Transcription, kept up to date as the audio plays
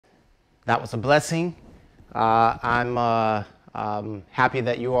That was a blessing. I'm happy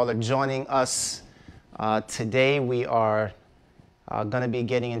that you all are joining us. Today we are going to be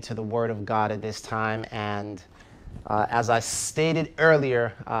getting into the Word of God at this time. And as I stated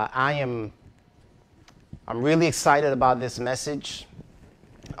earlier, I'm really excited about this message.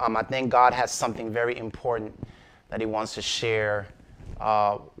 I think God has something very important that He wants to share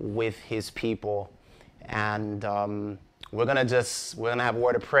with His people. And we're going to have a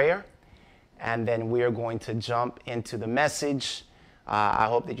word of prayer. And then we are going to jump into the message. I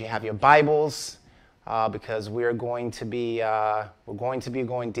hope that you have your Bibles because we're going to be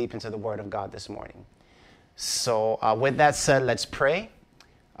going deep into the Word of God this morning. So with that said, let's pray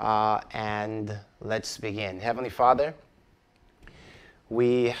and let's begin. Heavenly Father,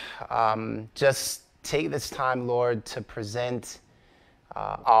 we just take this time, Lord, to present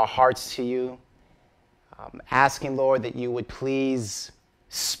our hearts to you, asking, Lord, that you would please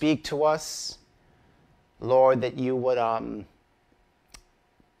speak to us, Lord, that you would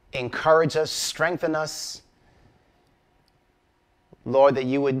encourage us, strengthen us, Lord, that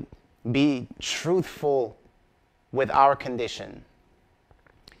you would be truthful with our condition.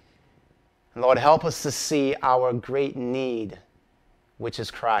 Lord, help us to see our great need, which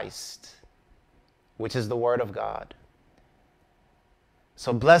is Christ, which is the Word of God.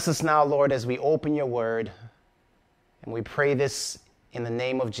 So bless us now, Lord, as we open your Word, and we pray this in the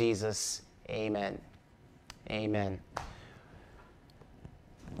name of Jesus, amen. Amen.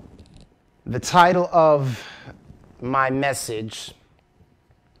 The title of my message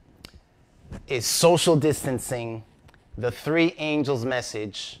is Social Distancing, the Three Angels'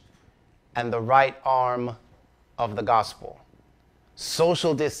 Message, and the Right Arm of the Gospel.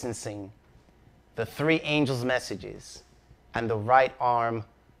 Social Distancing, the Three Angels' Messages, and the Right Arm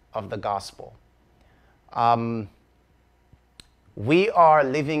of the Gospel. We are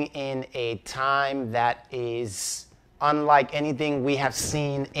living in a time that is unlike anything we have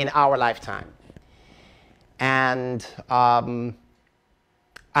seen in our lifetime. And I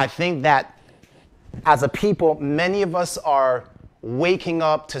think that as a people, many of us are waking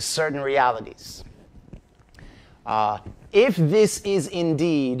up to certain realities. If this is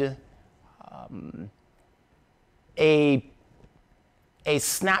indeed a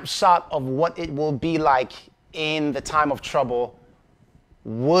snapshot of what it will be like in the time of trouble,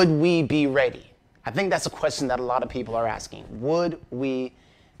 would we be ready? I think that's a question that a lot of people are asking. Would we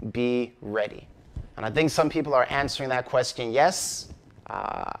be ready? And I think some people are answering that question, yes,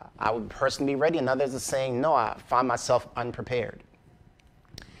 I would personally be ready, and others are saying, no, I find myself unprepared.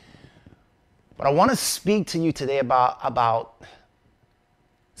 But I want to speak to you today about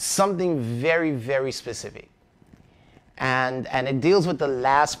something very, very specific. And it deals with the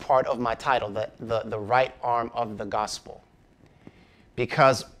last part of my title, the right arm of the gospel.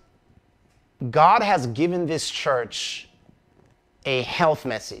 Because God has given this church a health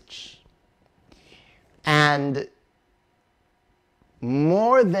message. And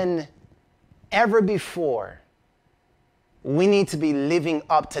more than ever before, we need to be living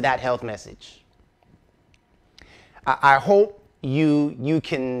up to that health message. I hope you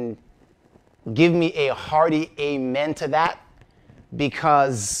can give me a hearty amen to that,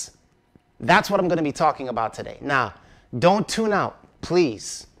 because that's what I'm going to be talking about today. Now, don't tune out,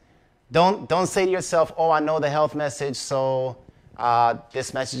 please. Don't say to yourself, oh, I know the health message, so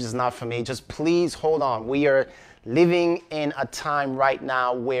this message is not for me. Just please hold on. We are living in a time right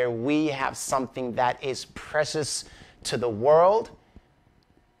now where we have something that is precious to the world,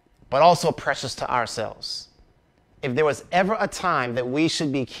 but also precious to ourselves. If there was ever a time that we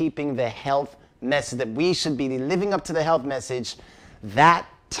should be keeping the health message, that we should be living up to the health message, that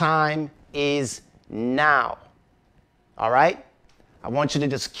time is now. All right? I want you to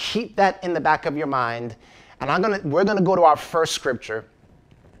just keep that in the back of your mind. And we're going to go to our first scripture.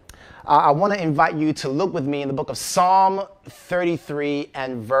 I want to invite you to look with me in the book of Psalm 33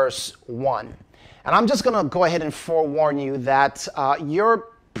 and verse 1. And I'm just going to go ahead and forewarn you that you're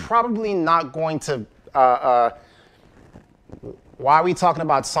probably not going to... why are we talking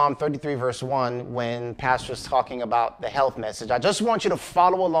about Psalm 33 verse 1 when Pastor is talking about the health message? I just want you to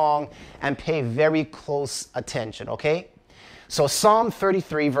follow along and pay very close attention, okay? So Psalm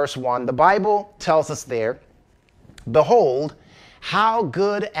 33 verse 1, the Bible tells us there, behold, how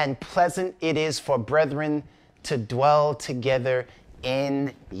good and pleasant it is for brethren to dwell together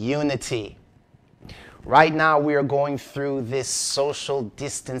in unity. Right now we are going through this social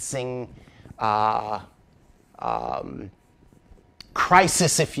distancing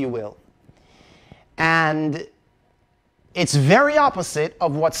crisis, if you will. And it's very opposite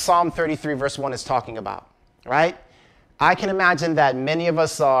of what Psalm 33 verse 1 is talking about, right? I can imagine that many of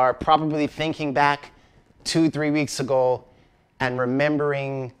us are probably thinking back 2-3 weeks ago and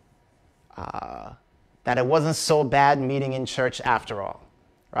remembering that it wasn't so bad meeting in church after all,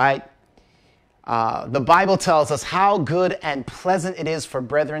 right? The Bible tells us how good and pleasant it is for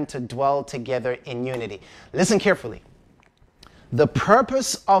brethren to dwell together in unity. Listen carefully. The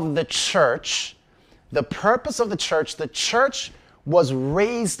purpose of the church, the church was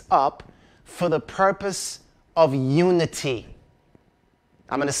raised up for the purpose of unity.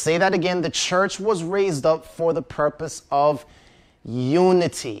 I'm going to say that again. The church was raised up for the purpose of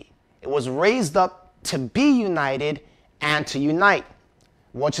unity. It was raised up to be united and to unite.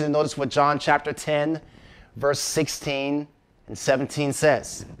 I want you to notice what John chapter 10, verse 16 and 17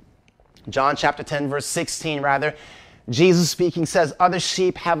 says. John chapter 10, verse 16, rather. Jesus speaking says, other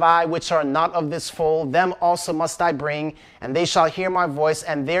sheep have I which are not of this fold, them also must I bring, and they shall hear my voice,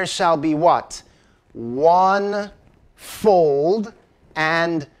 and there shall be what? One fold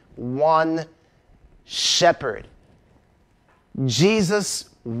and one shepherd. Jesus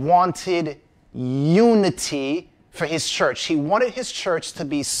wanted unity for his church. He wanted his church to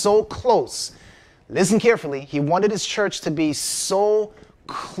be so close. Listen carefully. He wanted his church to be so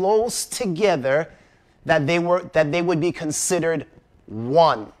close together that they would be considered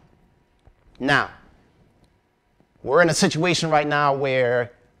one. Now, we're in a situation right now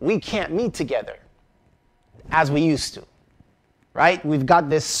where we can't meet together as we used to, right? We've got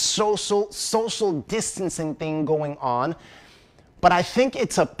this social distancing thing going on. But I think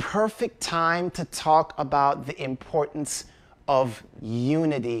it's a perfect time to talk about the importance of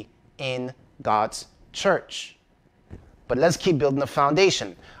unity in God's church. But let's keep building the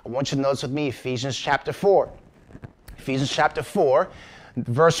foundation. I want you to notice with me Ephesians chapter 4. Ephesians chapter 4,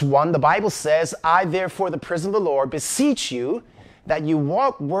 verse 1, the Bible says, I therefore, the prisoner of the Lord, beseech you that you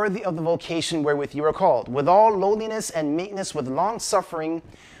walk worthy of the vocation wherewith you are called, with all lowliness and meekness, with long suffering,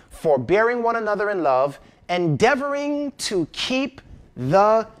 forbearing one another in love, endeavoring to keep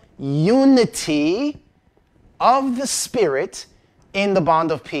the unity of the Spirit in the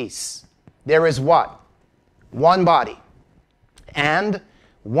bond of peace. There is what? One body and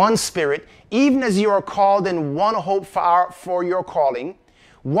one Spirit, even as you are called in one hope for your calling,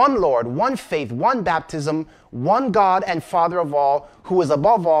 one Lord, one faith, one baptism, one God and Father of all, who is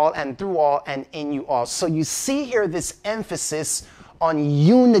above all and through all and in you all. So you see here this emphasis on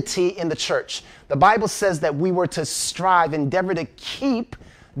unity in the church. The Bible says that we were to strive, endeavor to keep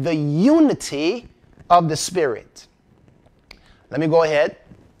the unity of the Spirit. Let me go ahead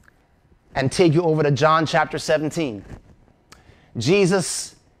and take you over to John chapter 17.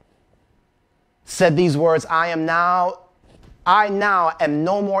 Jesus said these words, I now am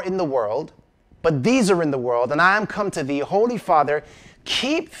no more in the world, but these are in the world, and I am come to thee, Holy Father,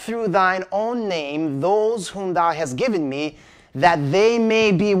 keep through thine own name those whom thou hast given me, that they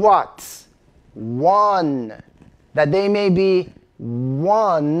may be what? One. That they may be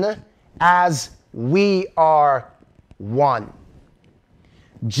one as we are one.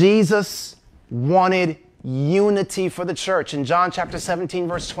 Jesus wanted unity for the church. In John chapter 17,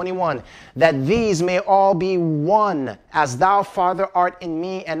 verse 21, that these may all be one, as thou, Father, art in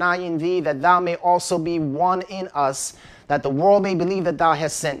me, and I in thee, that thou may also be one in us, that the world may believe that thou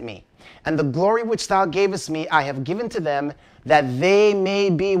hast sent me. And the glory which thou gavest me, I have given to them, that they may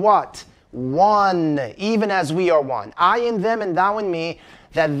be what? One, even as we are one. I in them and thou in me,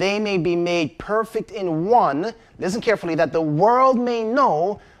 that they may be made perfect in one. Listen carefully, that the world may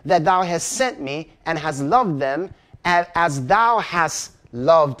know that thou hast sent me and hast loved them as thou hast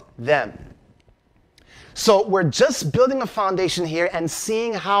loved them. So we're just building a foundation here and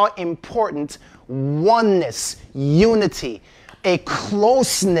seeing how important oneness, unity, a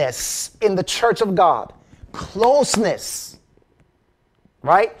closeness in the church of God. Closeness,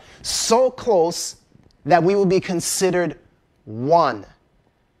 right? So close that we will be considered one.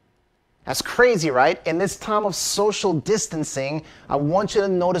 That's crazy, right? In this time of social distancing, I want you to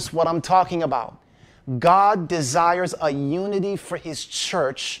notice what I'm talking about. God desires a unity for his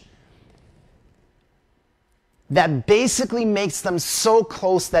church that basically makes them so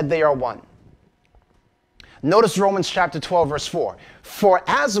close that they are one. Notice Romans chapter 12, verse 4. For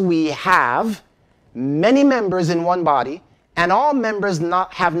as we have many members in one body, and all members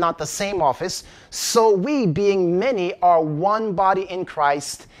have not the same office, so we, being many, are one body in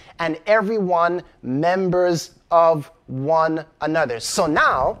Christ, and everyone members of one another. So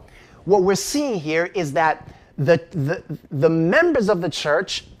now, what we're seeing here is that the members of the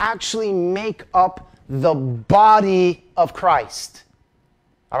church actually make up the body of Christ.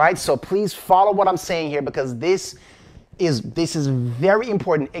 All right, so please follow what I'm saying here, because this this is very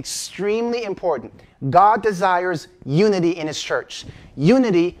important, extremely important. God desires unity in his church,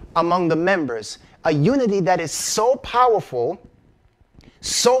 unity among the members, a unity that is so powerful,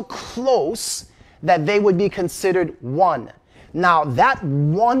 so close that they would be considered one. Now, that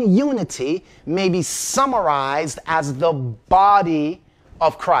one unity may be summarized as the body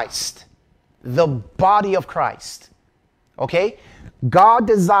of Christ. The body of Christ. Okay? God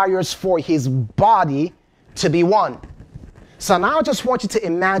desires for his body to be one. So now I just want you to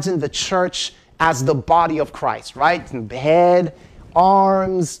imagine the church as the body of Christ, right? Head,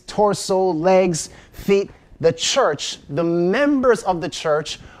 arms, torso, legs, feet. The church, the members of the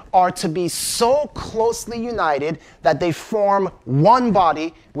church are to be so closely united that they form one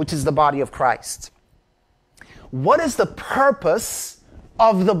body, which is the body of Christ. What is the purpose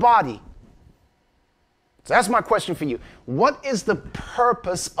of the body? So that's my question for you. What is the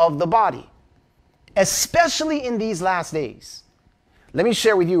purpose of the body? Especially in these last days. Let me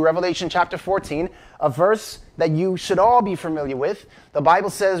share with you Revelation chapter 14, a verse that you should all be familiar with. The Bible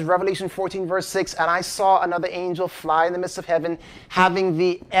says, Revelation 14 verse 6, and I saw another angel fly in the midst of heaven, having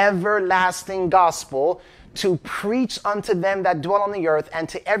the everlasting gospel to preach unto them that dwell on the earth, and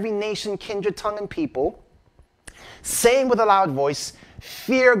to every nation, kindred, tongue, and people, saying with a loud voice,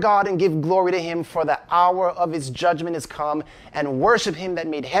 fear God and give glory to him, for the hour of his judgment is come, and worship him that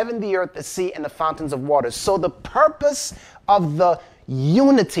made heaven, the earth, the sea, and the fountains of water. So the purpose of the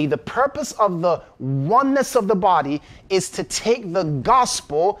unity, the purpose of the oneness of the body is to take the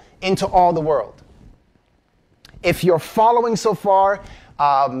gospel into all the world. If you're following so far,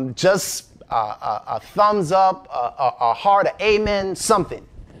 just a thumbs up, a heart, an amen, something.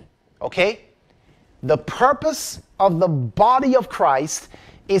 Okay? The purpose of the body of Christ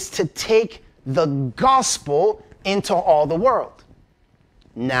is to take the gospel into all the world.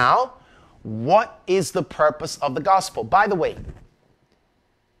 Now, what is the purpose of the gospel? By the way,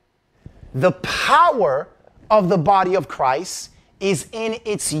 the power of the body of Christ is in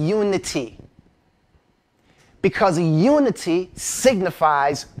its unity, because unity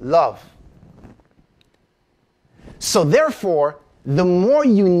signifies love. So therefore, the more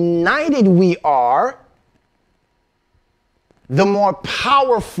united we are, the more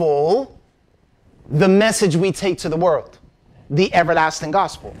powerful the message we take to the world, the everlasting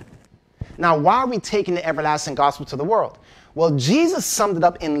gospel. Now, why are we taking the everlasting gospel to the world? Well, Jesus summed it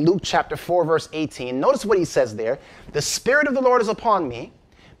up in Luke chapter 4, verse 18. Notice what he says there. The Spirit of the Lord is upon me,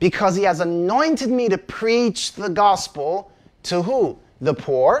 because he has anointed me to preach the gospel to who? The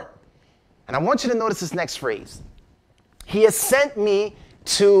poor. And I want you to notice this next phrase. He has sent me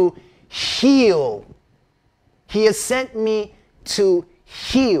to heal. He has sent me to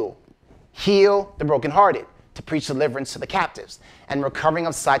heal. Heal the brokenhearted, to preach deliverance to the captives, and recovering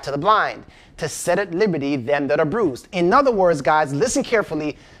of sight to the blind, to set at liberty them that are bruised. In other words, guys, listen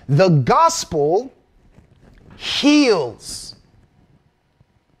carefully. The gospel heals.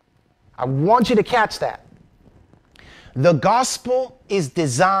 I want you to catch that. The gospel is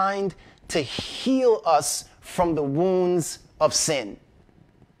designed to heal us from the wounds of sin.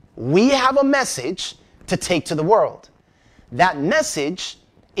 We have a message to take to the world. That message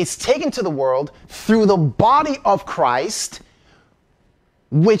is taken to the world through the body of Christ,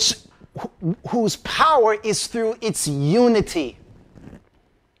 whose power is through its unity.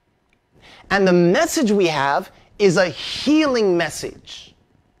 And the message we have is a healing message.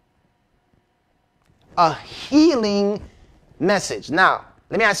 A healing message. Now,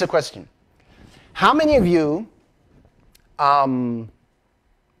 let me ask you a question. How many of you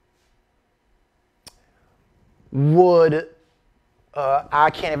I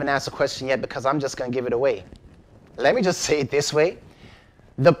can't even ask a question yet because I'm just going to give it away. Let me just say it this way.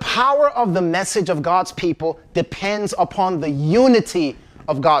 The power of the message of God's people depends upon the unity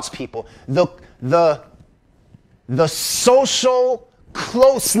of God's people. The social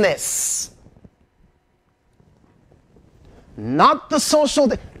closeness. Not the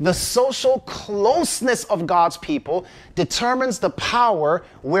social closeness of God's people determines the power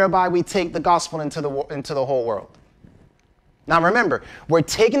whereby we take the gospel into the whole world. Now remember, we're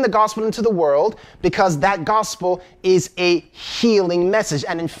taking the gospel into the world because that gospel is a healing message.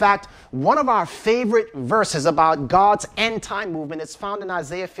 And in fact, one of our favorite verses about God's end time movement is found in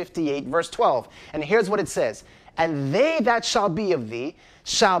Isaiah 58, verse 12. And here's what it says. And they that shall be of thee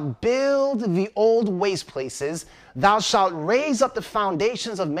shall build the old waste places. Thou shalt raise up the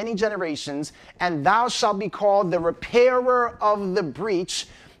foundations of many generations, and thou shalt be called the repairer of the breach,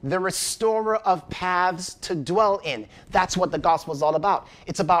 the restorer of paths to dwell in. That's what the gospel is all about.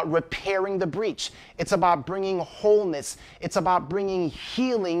 It's about repairing the breach. It's about bringing wholeness. It's about bringing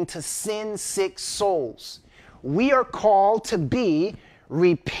healing to sin-sick souls. we are called to be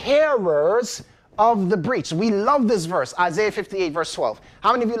repairers of the breach. We love this verse, Isaiah 58, verse 12.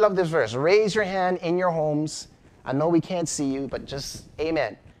 How many of you love this verse? Raise your hand in your homes. I know we can't see you, but just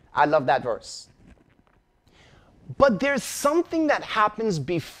amen. I love that verse. But there's something that happens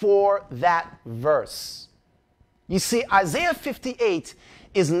before that verse. You see, Isaiah 58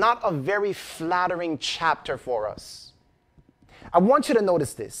 is not a very flattering chapter for us. I want you to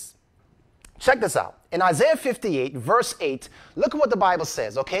notice this. Check this out. In Isaiah 58, verse 8, look at what the Bible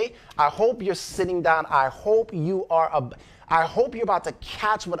says, okay? I hope you're sitting down. I hope you're about to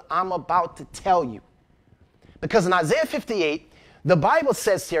catch what I'm about to tell you. Because in Isaiah 58, the Bible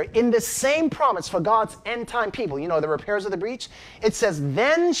says here, in the same promise for God's end time people, you know, the repairers of the breach, it says,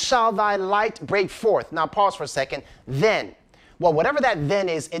 then shall thy light break forth. Now pause for a second. Then. Well, whatever that then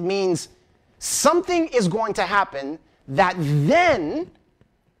is, it means something is going to happen that then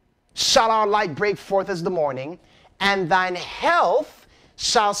shall our light break forth as the morning, and thine health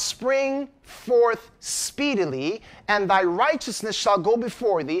shall spring forth speedily, and thy righteousness shall go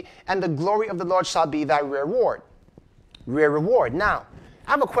before thee, and the glory of the Lord shall be thy reward. Reward. Now,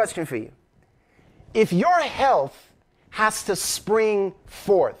 I have a question for you. If your health has to spring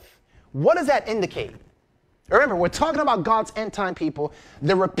forth, what does that indicate? Remember, we're talking about God's end time people,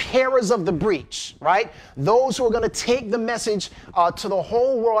 the repairers of the breach, right? Those who are going to take the message to the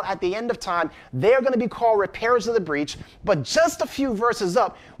whole world at the end of time. They're going to be called repairers of the breach. But just a few verses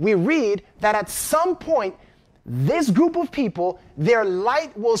up, we read that at some point, this group of people, their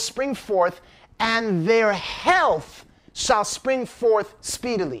light will spring forth and their health shall spring forth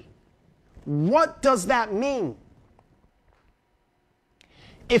speedily. What does that mean?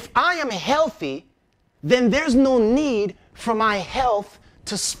 If I am healthy, then there's no need for my health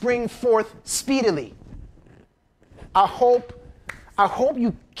to spring forth speedily. I hope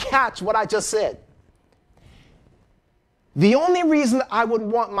you catch what I just said. The only reason I would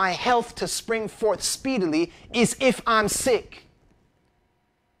want my health to spring forth speedily is if I'm sick.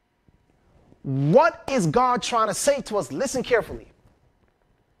 What is God trying to say to us? Listen carefully.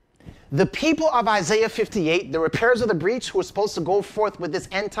 The people of Isaiah 58, the repairers of the breach who are supposed to go forth with this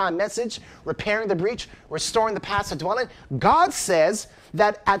end time message, repairing the breach, restoring the paths of dwelling, God says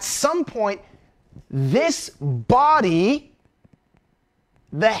that at some point, this body,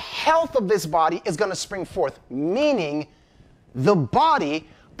 the health of this body is going to spring forth, meaning the body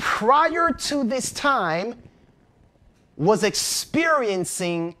prior to this time was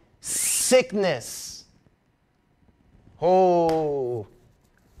experiencing sickness. Oh,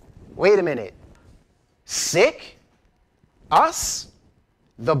 wait a minute. Sick? Us?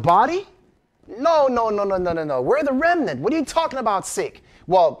 The body? No. We're the remnant. What are you talking about sick?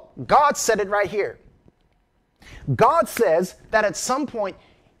 Well, God said it right here. God says that at some point,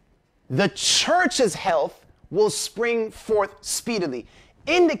 the church's health will spring forth speedily,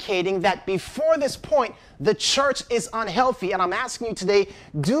 indicating that before this point, the church is unhealthy. And I'm asking you today,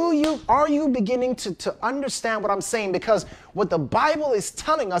 are you beginning to understand what I'm saying? Because what the Bible is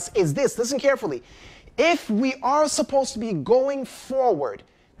telling us is this, listen carefully. If we are supposed to be going forward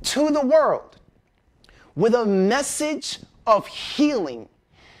to the world with a message of healing,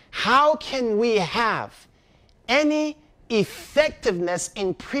 how can we have any effectiveness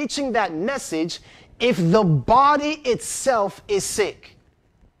in preaching that message if the body itself is sick?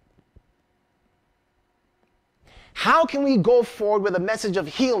 How can we go forward with a message of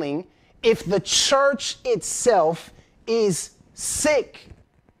healing if the church itself is sick?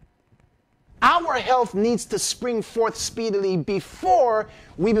 Our health needs to spring forth speedily before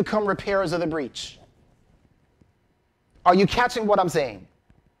we become repairers of the breach. Are you catching what I'm saying?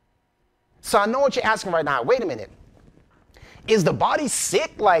 So I know what you're asking right now. Wait a minute. Is the body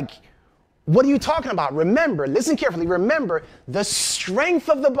sick? Like, what are you talking about? Remember, listen carefully. Remember, the strength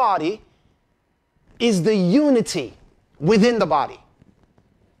of the body is the unity within the body.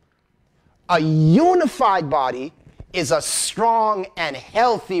 A unified body is a strong and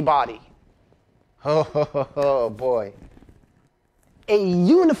healthy body. Oh boy. A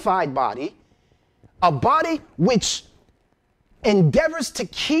unified body, a body which endeavors to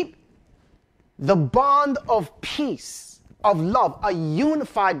keep the bond of peace, of love. A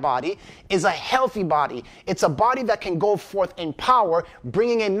unified body is a healthy body. It's a body that can go forth in power,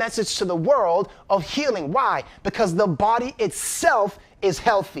 bringing a message to the world of healing. Why? Because the body itself is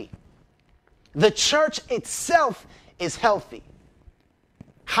healthy. The church itself is healthy.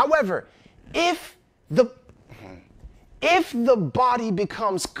 However, if the body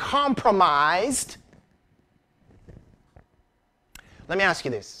becomes compromised, let me ask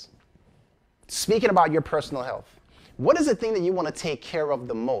you this. Speaking about your personal health, What is the thing that you want to take care of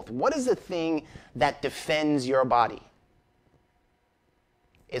the most? What is the thing that defends your body?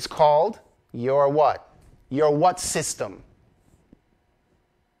 It's called your what? Your what system?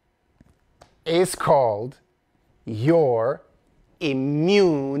 It's called your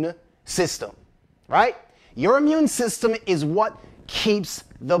immune system, right? Your immune system is what keeps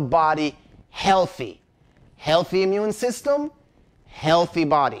the body healthy. Healthy immune system, healthy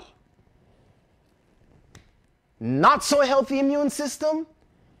body. Not so healthy immune system,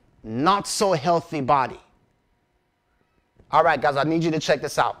 not so healthy body. All right, guys, I need you to check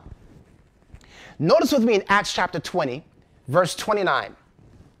this out. Notice with me in Acts chapter 20, verse 29.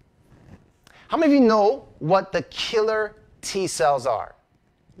 How many of you know what the killer T cells are?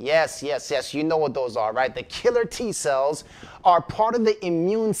 Yes, you know what those are, right? The killer T cells are part of the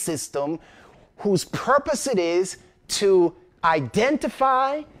immune system whose purpose it is to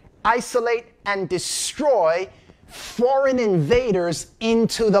identify, isolate, and destroy foreign invaders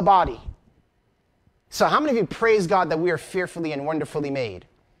into the body. So how many of you praise God that we are fearfully and wonderfully made?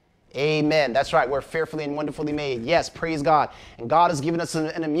 Amen. That's right. We're fearfully and wonderfully made. Yes, praise God. And God has given us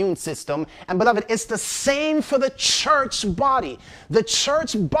an immune system. And beloved, it's the same for the church body. The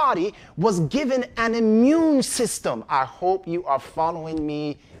church body was given an immune system. I hope you are following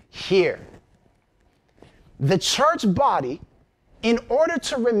me here. The church body, in order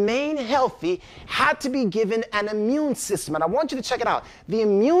to remain healthy, had to be given an immune system. And I want you to check it out. The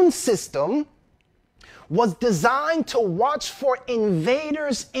immune system was designed to watch for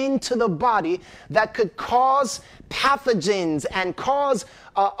invaders into the body that could cause pathogens and cause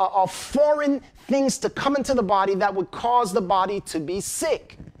foreign things to come into the body that would cause the body to be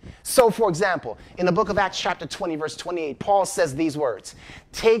sick. So, for example, in the book of Acts chapter 20, verse 28, Paul says these words,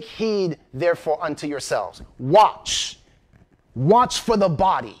 "Take heed, therefore, unto yourselves." Watch for the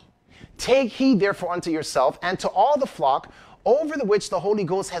body. "Take heed, therefore, unto yourself and to all the flock over the which the Holy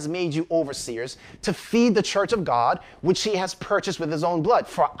Ghost has made you overseers, to feed the church of God, which he has purchased with his own blood.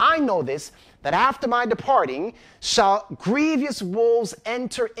 For I know this, that after my departing shall grievous wolves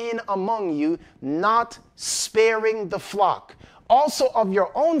enter in among you, not sparing the flock. Also of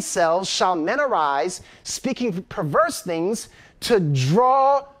your own selves shall men arise, speaking perverse things, to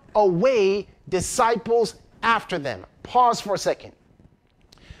draw away disciples after them." Pause for a second.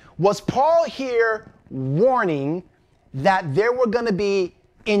 Was Paul here warning that there were going to be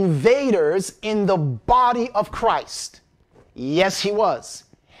invaders in the body of Christ? Yes, he was.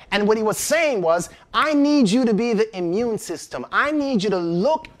 And what he was saying was, I need you to be the immune system. I need you to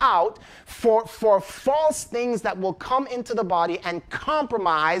look out for false things that will come into the body and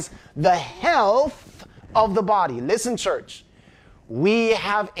compromise the health of the body. Listen, church, we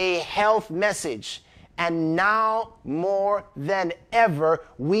have a health message. And now more than ever,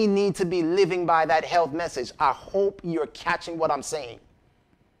 we need to be living by that health message. I hope you're catching what I'm saying.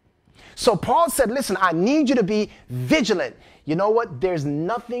 So Paul said, listen, I need you to be vigilant. You know what? There's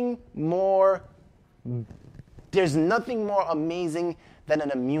nothing more amazing than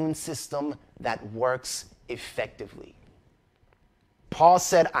an immune system that works effectively. Paul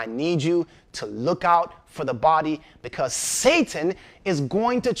said, I need you to look out for the body because Satan is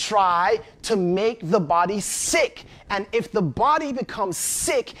going to try to make the body sick. And if the body becomes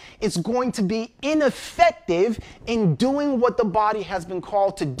sick, it's going to be ineffective in doing what the body has been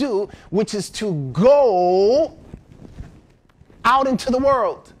called to do, which is to go out into the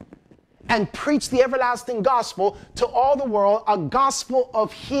world and preach the everlasting gospel to all the world, a gospel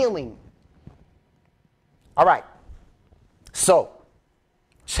of healing. All right. So,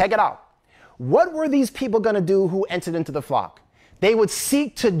 check it out. What were these people going to do who entered into the flock? They would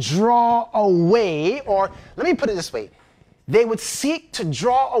seek to draw away, or let me put it this way. They would seek to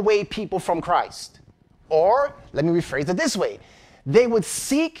draw away people from Christ. Or, let me rephrase it this way. They would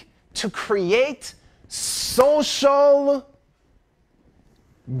seek to create social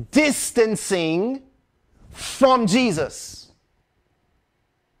distancing from Jesus.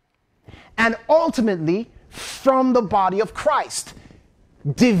 And ultimately, from the body of Christ.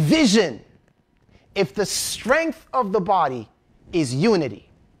 Division. If the strength of the body is unity,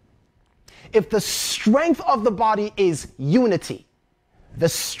 if the strength of the body is unity, the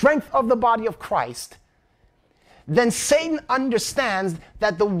strength of the body of Christ, then Satan understands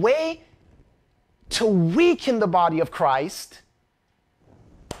that the way to weaken the body of Christ,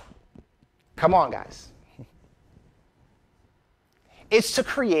 come on guys, is to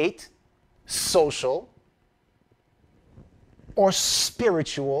create social or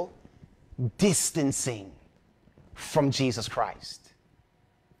spiritual distancing from Jesus Christ.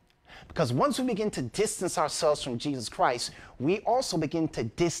 Because once we begin to distance ourselves from Jesus Christ, we also begin to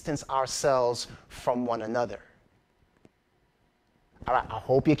distance ourselves from one another. All right, I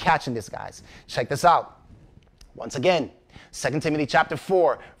hope you're catching this, guys. Check this out. Once again, 2 Timothy chapter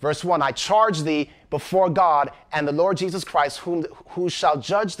 4, verse 1, I charge thee before God and the Lord Jesus Christ, who shall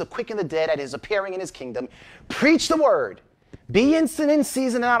judge the quick and the dead at his appearing in his kingdom. Preach the word. Be instant in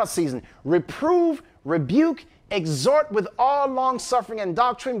season and out of season. Reprove, rebuke, exhort with all long suffering and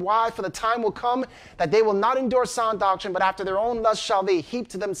doctrine. Why? For the time will come that they will not endure sound doctrine, but after their own lust shall they heap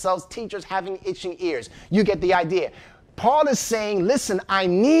to themselves teachers having itching ears. You get the idea. Paul is saying, listen, I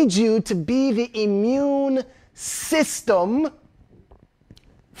need you to be the immune system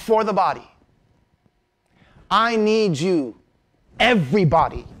for the body. I need you,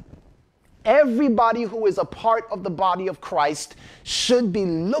 everybody who is a part of the body of Christ should be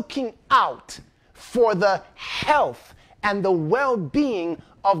looking out for the health and the well-being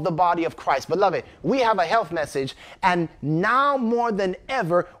of the body of Christ. Beloved, we have a health message, and now more than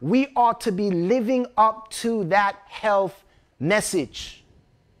ever, we ought to be living up to that health message.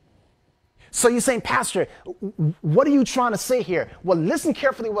 So you're saying, Pastor, what are you trying to say here? Well, listen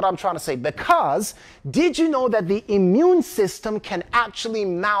carefully what I'm trying to say, because did you know that the immune system can actually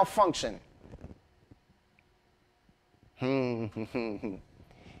malfunction?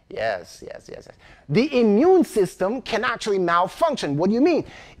 Yes. The immune system can actually malfunction. What do you mean?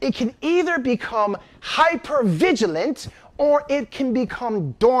 It can either become hypervigilant or it can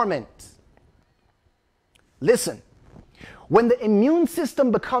become dormant. Listen. When the immune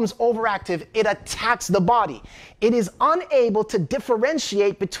system becomes overactive, it attacks the body. It is unable to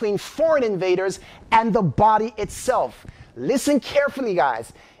differentiate between foreign invaders and the body itself. Listen carefully,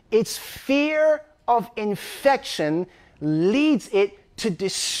 guys. Its fear of infection leads it to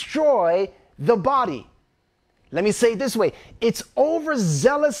destroy the body. Let me say it this way. Its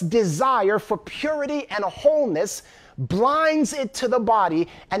overzealous desire for purity and wholeness blinds it to the body,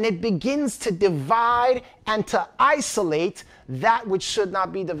 and it begins to divide and to isolate that which should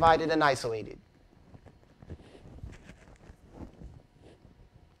not be divided and isolated.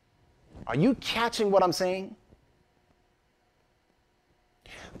 Are you catching what I'm saying?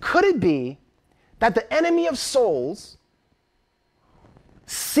 Could it be that the enemy of souls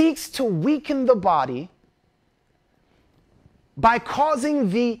seeks to weaken the body by causing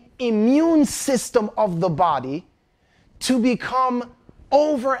the immune system of the body to become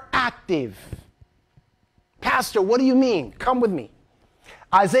overactive? Pastor, what do you mean? Come with me.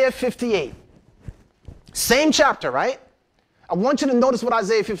 Isaiah 58. Same chapter, right? I want you to notice what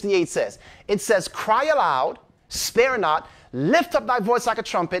Isaiah 58 says. It says, cry aloud, spare not, lift up thy voice like a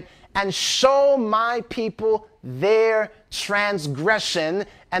trumpet, and show my people their transgression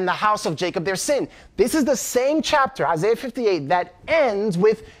and the house of Jacob their sin. This is the same chapter, Isaiah 58, that ends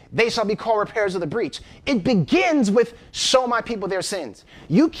with, they shall be called repairers of the breach. It begins with, show my people their sins.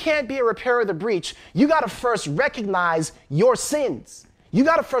 You can't be a repairer of the breach. You got to first recognize your sins. You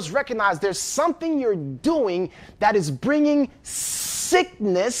got to first recognize there's something you're doing that is bringing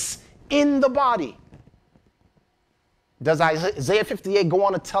sickness in the body. Does Isaiah 58 go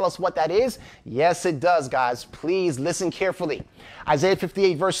on to tell us what that is? Yes, it does, guys. Please listen carefully. Isaiah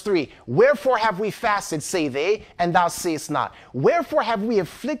 58, verse 3. Wherefore have we fasted, say they, and thou seest not? Wherefore have we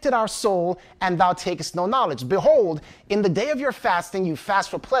afflicted our soul, and thou takest no knowledge? Behold, in the day of your fasting you fast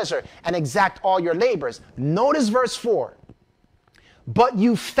for pleasure, and exact all your labors. Notice verse 4. But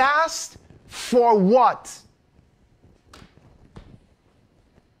you fast for what?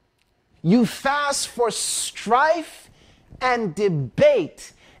 You fast for strife and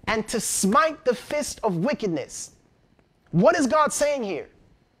debate, and to smite the fist of wickedness. What is God saying here?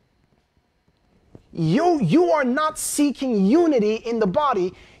 You are not seeking unity in the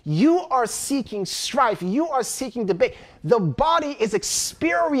body. You are seeking strife. You are seeking debate. The body is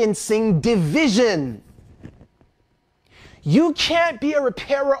experiencing division. You can't be a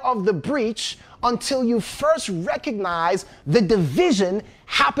repairer of the breach until you first recognize the division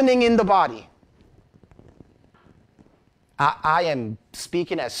happening in the body. I am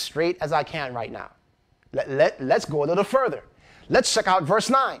speaking as straight as I can right now. Let's go a little further. Let's check out verse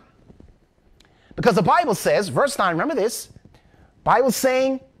 9. Because the Bible says, verse 9, remember this, Bible's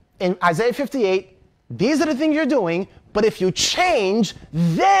saying in Isaiah 58, these are the things you're doing, but if you change,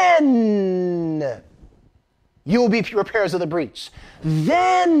 then you will be repairers of the breach.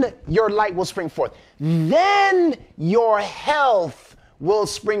 Then your light will spring forth. Then your health will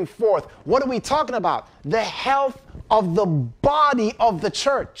spring forth. What are we talking about? The health of the body of the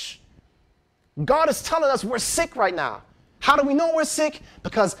church. God is telling us we're sick right now. How do we know we're sick?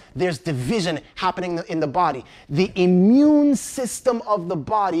 Because there's division happening in the body. The immune system of the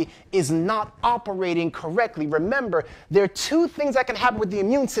body is not operating correctly. Remember, there are two things that can happen with the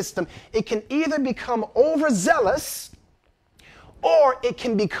immune system. It can either become overzealous or it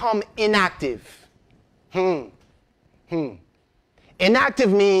can become inactive.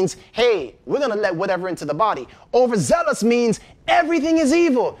 Inactive means, hey, we're going to let whatever into the body. Overzealous means everything is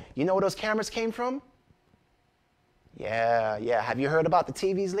evil. You know where those cameras came from? Yeah. Have you heard about the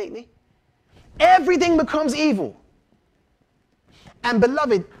TVs lately? Everything becomes evil. And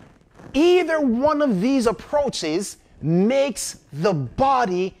beloved, either one of these approaches makes the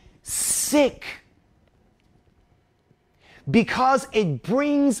body sick, because it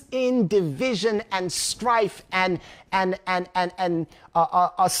brings in division and strife and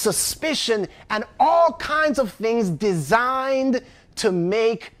a suspicion and all kinds of things designed to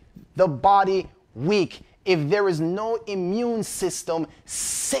make the body weak. If there is no immune system,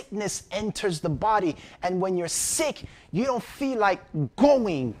 sickness enters the body. And when you're sick, you don't feel like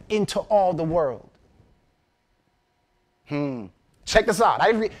going into all the world. Check this out.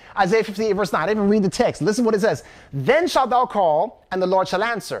 Isaiah 58 verse 9. I didn't even read the text. Listen what it says. Then shalt thou call, and the Lord shall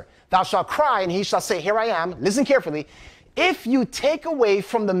answer. Thou shalt cry, and he shall say, Here I am. Listen carefully. If you take away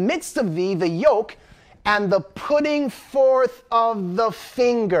from the midst of thee the yoke and the putting forth of the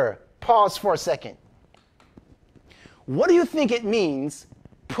finger. Pause for a second. What do you think it means,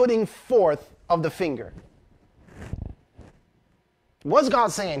 putting forth of the finger? What's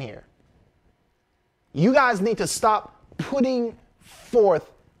God saying here? You guys need to stop putting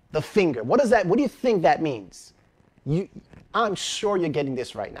forth the finger. What do you think that means? I'm sure you're getting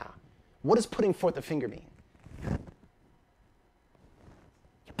this right now. What does putting forth the finger mean? You're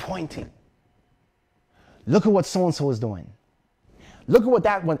pointing. Look at what so-and-so is doing. Look at what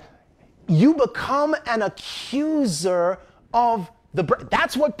that one. You become an accuser of the.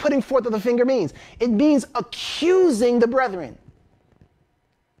 That's what putting forth of the finger means. It means accusing the brethren.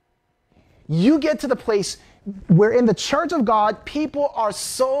 You get to the place where in the church of God, people are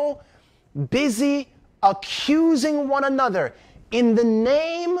so busy accusing one another in the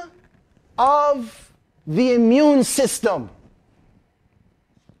name of the immune system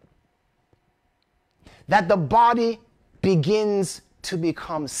that the body begins to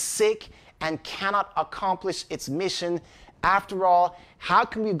become sick and cannot accomplish its mission. After all, how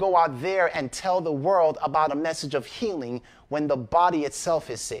can we go out there and tell the world about a message of healing when the body itself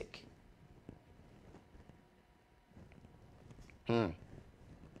is sick?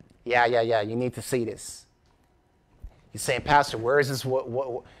 Yeah. You need to see this. You're saying, Pastor, where is this?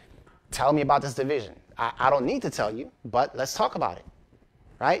 What? Tell me about this division. I don't need to tell you, but let's talk about it,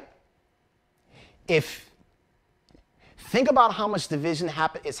 right? Think about how much division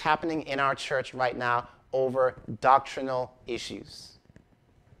is happening in our church right now over doctrinal issues.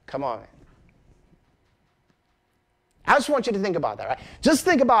 Come on, man. I just want you to think about that, right? Just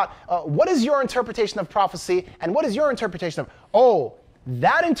think about what is your interpretation of prophecy and what is your interpretation of,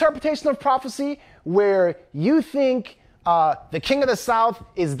 that interpretation of prophecy where you think the king of the south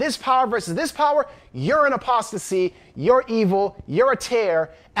is this power versus this power, you're an apostasy, you're evil, you're a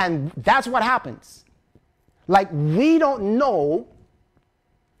tear, and that's what happens. Like, we don't know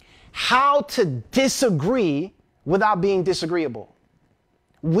how to disagree without being disagreeable.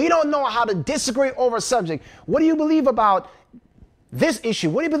 We don't know how to disagree over a subject. What do you believe about this issue?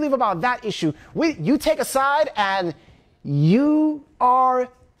 What do you believe about that issue? You take a side and you are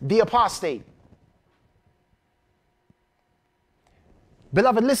the apostate.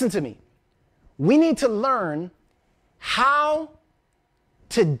 Beloved, listen to me. We need to learn how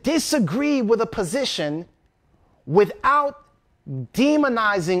to disagree with a position without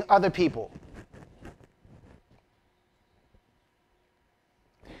demonizing other people.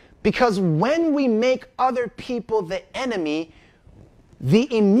 Because when we make other people the enemy,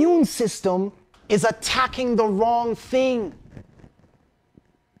 the immune system is attacking the wrong thing.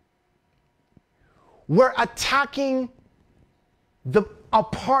 We're attacking a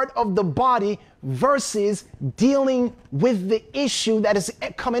part of the body versus dealing with the issue that is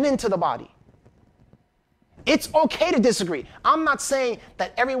coming into the body. It's okay to disagree. I'm not saying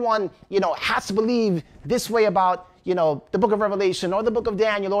that everyone, has to believe this way about, the book of Revelation or the book of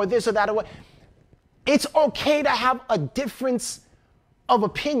Daniel or this or that or what. It's okay to have a difference of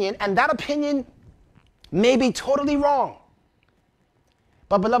opinion, and that opinion may be totally wrong.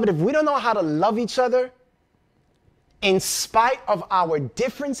 But beloved, if we don't know how to love each other in spite of our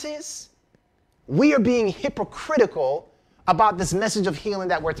differences, we are being hypocritical about this message of healing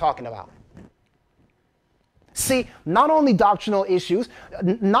that we're talking about. See, not only doctrinal issues,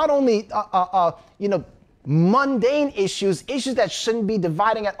 not only, mundane issues that shouldn't be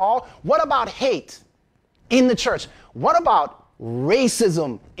dividing at all. What about hate in the church? What about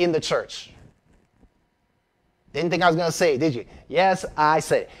racism in the church? Didn't think I was going to say it, did you? Yes, I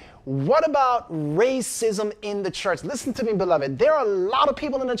said it. what about racism in the church? Listen to me, beloved. There are a lot of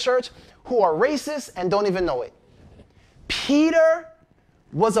people in the church who are racist and don't even know it. Peter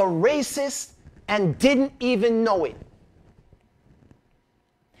was a racist and didn't even know it.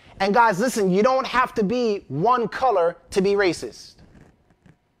 And guys, listen, you don't have to be one color to be racist.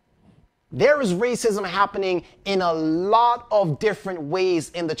 There is racism happening in a lot of different ways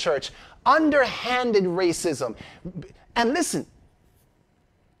in the church. Underhanded racism. And listen,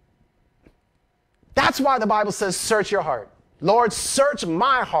 that's why the Bible says, search your heart. Lord, search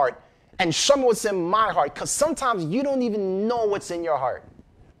my heart and show me what's in my heart. Because sometimes you don't even know what's in your heart.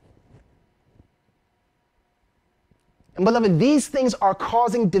 And beloved, these things are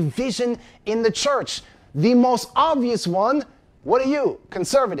causing division in the church. The most obvious one, what are you?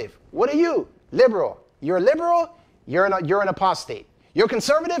 Conservative. What are you? Liberal. You're a liberal, you're an apostate. You're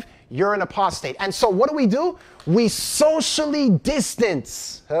conservative, you're an apostate. And so what do? We socially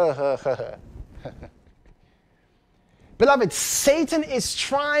distance. Beloved, Satan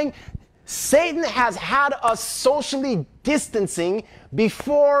has had us socially distancing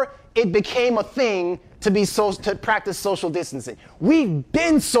before it became a thing to practice social distancing. We've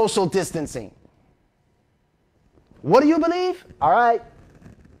been social distancing. What do you believe? All right.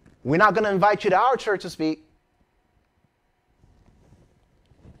 We're not going to invite you to our church to speak.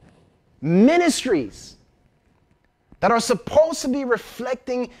 Ministries that are supposed to be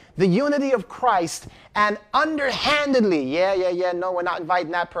reflecting the unity of Christ and underhandedly, no, we're not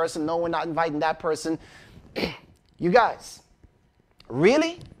inviting that person. No, we're not inviting that person. You guys,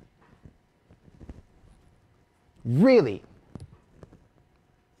 really? Really?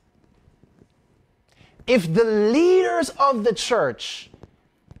 If the leaders of the church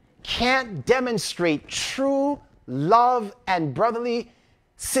can't demonstrate true love and brotherly,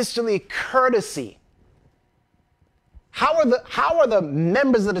 sisterly courtesy, how are the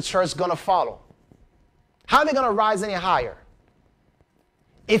members of the church going to follow? How are they going to rise any higher?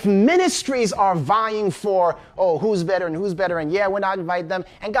 If ministries are vying for, who's better, and yeah, we're not inviting them.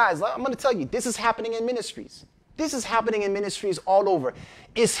 And guys, I'm going to tell you, this is happening in ministries. This is happening in ministries all over.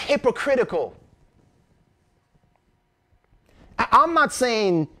 It's hypocritical. I'm not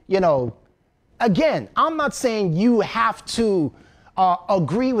saying, I'm not saying you have to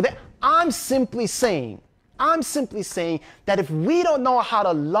agree with it. I'm simply saying that if we don't know how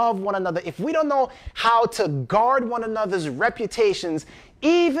to love one another, if we don't know how to guard one another's reputations,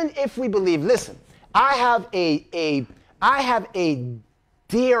 even if we believe, listen, I have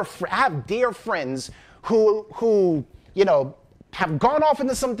dear friends who have gone off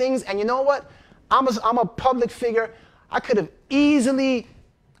into some things, and you know what? I'm a public figure. I could have easily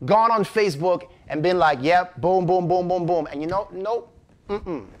gone on Facebook and been like, yep, boom, boom, boom, boom, boom. And no.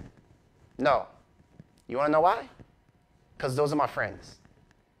 You want to know why? Because those are my friends.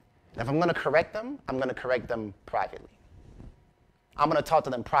 And if I'm going to correct them, I'm going to correct them privately. I'm going to talk to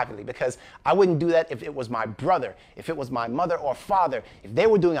them privately, because I wouldn't do that if it was my brother, if it was my mother or father. If they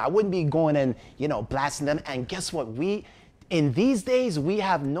were doing it, I wouldn't be going and, blasting them. And guess what? In these days, we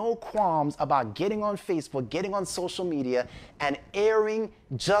have no qualms about getting on Facebook, getting on social media, and airing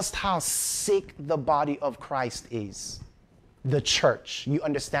just how sick the body of Christ is. The church. You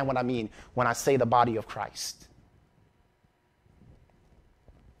understand what I mean when I say the body of Christ.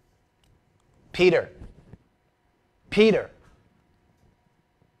 Peter.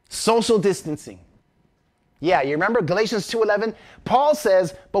 Social distancing. Yeah, you remember Galatians 2:11? Paul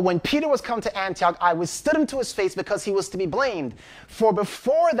says, but when Peter was come to Antioch, I withstood him to his face because he was to be blamed. For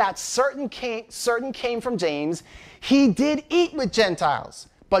before that certain came from James, he did eat with Gentiles.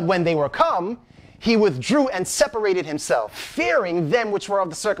 But when they were come, he withdrew and separated himself, fearing them which were of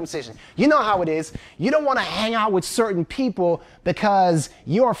the circumcision. You know how it is. You don't want to hang out with certain people because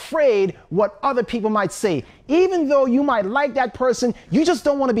you're afraid what other people might say. Even though you might like that person, you just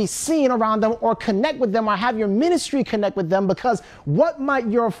don't want to be seen around them or connect with them or have your ministry connect with them, because what might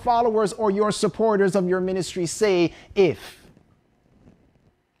your followers or your supporters of your ministry say if?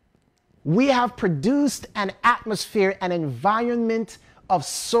 We have produced an atmosphere, an environment of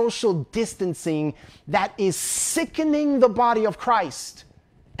social distancing that is sickening the body of Christ,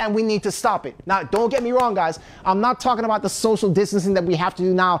 and we need to stop it. Now, don't get me wrong, guys. I'm not talking about the social distancing that we have to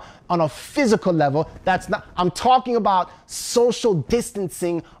do now on a physical level. I'm talking about social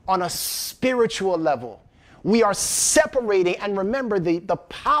distancing on a spiritual level. We are separating, and remember, the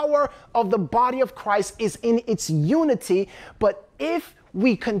power of the body of Christ is in its unity, but if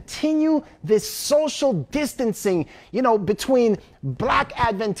we continue this social distancing, between black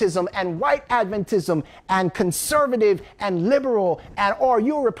Adventism and white Adventism and conservative and liberal, and or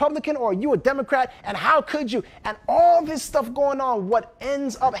you a Republican or you a Democrat, and how could you? And all this stuff going on, what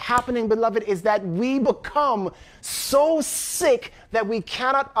ends up happening, beloved, is that we become so sick that we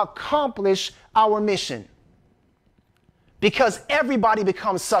cannot accomplish our mission. Because everybody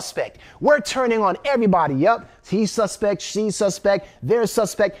becomes suspect. We're turning on everybody. Yep, he's suspect, she's suspect, they're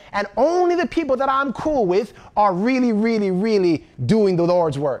suspect. And only the people that I'm cool with are really, really, really doing the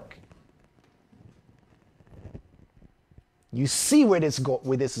Lord's work. You see where this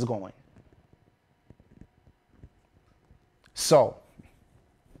is going. So,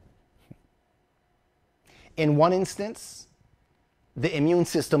 in one instance, the immune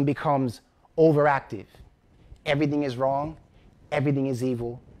system becomes overactive. Everything is wrong, everything is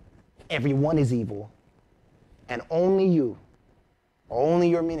evil, everyone is evil, and only you, or only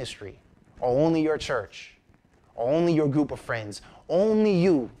your ministry, or only your church, or only your group of friends, only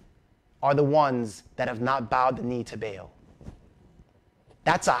you are the ones that have not bowed the knee to Baal.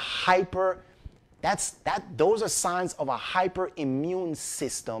 Those are signs of a hyperimmune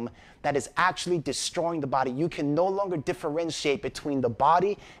system that is actually destroying the body. You can no longer differentiate between the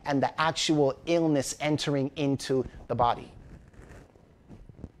body and the actual illness entering into the body.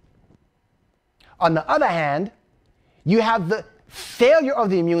 On the other hand, you have the failure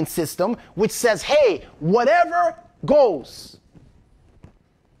of the immune system, which says, hey, whatever goes.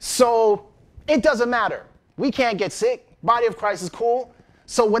 So it doesn't matter. We can't get sick. Body of Christ is cool.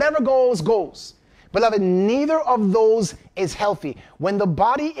 So whatever goes, goes. Beloved, neither of those is healthy. When the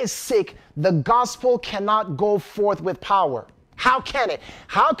body is sick, the gospel cannot go forth with power. How can it?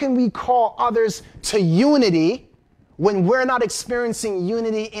 How can we call others to unity when we're not experiencing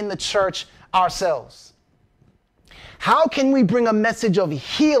unity in the church ourselves? How can we bring a message of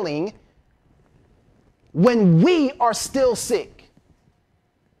healing when we are still sick?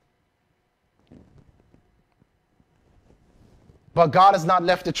 But God has not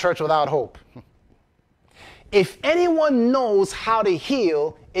left the church without hope. If anyone knows how to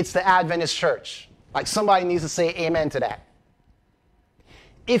heal, it's the Adventist church. Like somebody needs to say amen to that.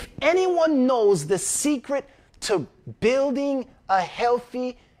 If anyone knows the secret to building a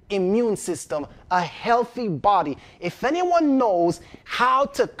healthy immune system, a healthy body, if anyone knows how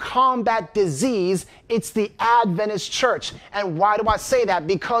to combat disease, it's the Adventist church. And why do I say that?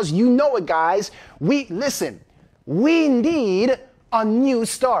 Because you know it, guys. We need a new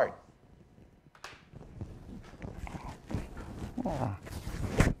start.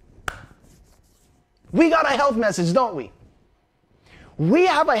 We got a health message, don't we? We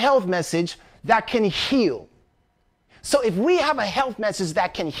have a health message that can heal. So if we have a health message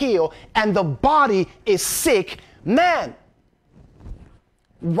that can heal and the body is sick, man,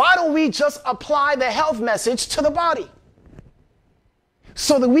 why don't we just apply the health message to the body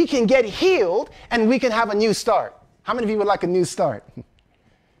so that we can get healed and we can have a new start? How many of you would like a new start?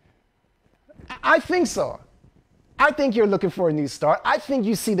 I think so. I think you're looking for a new start. I think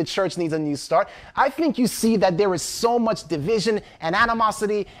you see the church needs a new start. I think you see that there is so much division and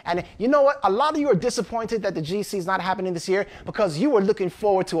animosity. And you know what? A lot of you are disappointed that the GC is not happening this year because you were looking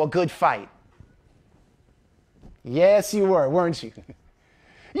forward to a good fight. Yes, you were, weren't you?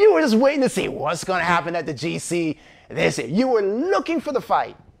 You were just waiting to see what's going to happen at the GC this year. You were looking for the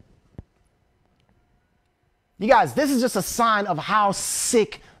fight. You guys, this is just a sign of how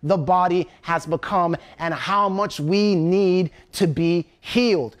sick the body has become and how much we need to be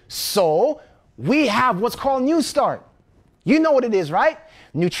healed. So we have what's called New Start. You know what it is, right?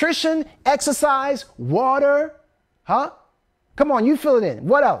 Nutrition, exercise, water, Come on, you fill it in.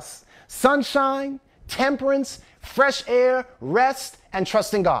 What else? Sunshine, temperance, fresh air, rest, and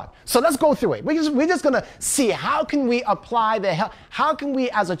trust in God. So let's go through it. We're just going to see how can we apply the health, how can we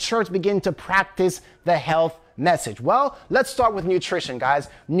as a church begin to practice the health message? Well, let's start with nutrition, guys.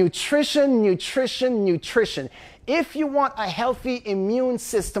 Nutrition. If you want a healthy immune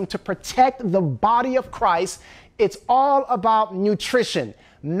system to protect the body of Christ, it's all about nutrition.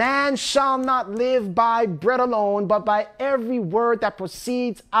 Man shall not live by bread alone, but by every word that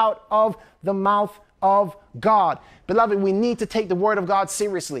proceeds out of the mouth of God. Beloved, we need to take the word of God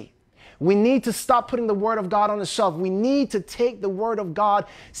seriously. We need to stop putting the word of God on the shelf. We need to take the word of God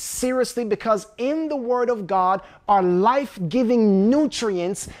seriously because in the word of God are life-giving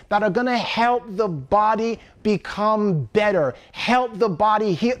nutrients that are going to help the body become better, help the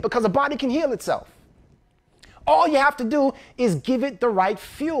body heal, because the body can heal itself. All you have to do is give it the right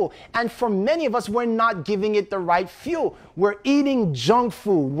fuel. And for many of us, we're not giving it the right fuel. We're eating junk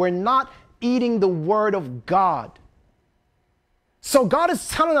food. We're not eating the word of God. So God is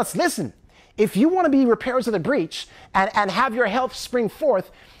telling us, listen, if you want to be repairers of the breach and have your health spring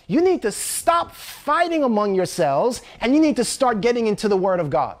forth, you need to stop fighting among yourselves and you need to start getting into the Word of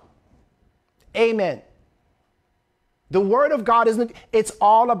God. Amen. The Word of God it's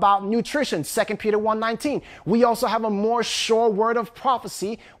all about nutrition. 2 Peter 1:19. We also have a more sure word of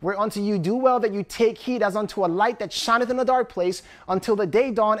prophecy, whereunto you do well that you take heed as unto a light that shineth in a dark place until the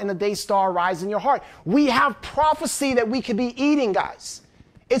day dawn and the day star rise in your heart. We have prophecy that we could be eating, guys.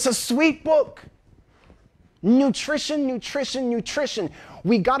 It's a sweet book. Nutrition, nutrition, nutrition.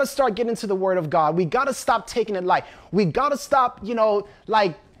 We got to start getting into the Word of God. We got to stop taking it light. We got to stop,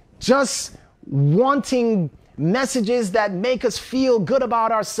 just wanting messages that make us feel good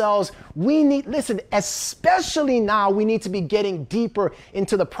about ourselves. Especially now, we need to be getting deeper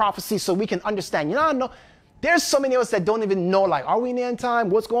into the prophecy so we can understand. I know there's so many of us that don't even know, are we in the end time?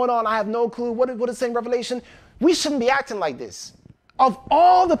 What's going on? I have no clue. What is saying Revelation? We shouldn't be acting like this. Of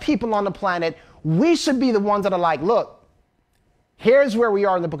all the people on the planet, we should be the ones that are like, look, here's where we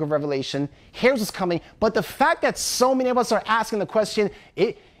are in the book of Revelation. Here's what's coming. But the fact that so many of us are asking the question,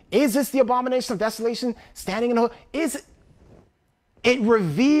 is this the abomination of desolation standing in the it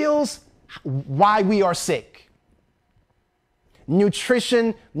reveals why we are sick.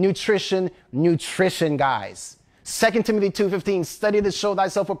 Nutrition, nutrition, nutrition, guys. 2 Timothy 2:15, study to show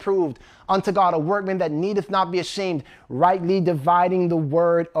thyself approved unto God, a workman that needeth not be ashamed, rightly dividing the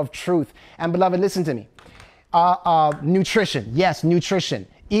word of truth. And beloved, listen to me. Nutrition. Yes, nutrition.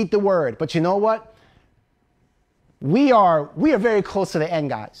 Eat the word. But you know what? We are very close to the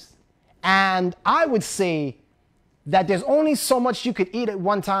end, guys. And I would say that there's only so much you could eat at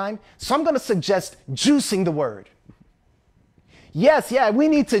one time. So I'm going to suggest juicing the word. Yes, we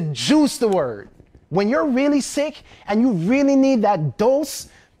need to juice the word. When you're really sick and you really need that dose,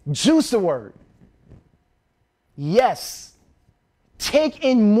 juice the word. Yes. Take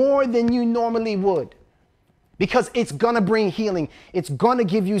in more than you normally would. Because it's going to bring healing. It's going to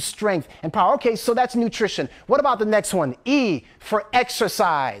give you strength and power. Okay, so that's nutrition. What about the next one? E for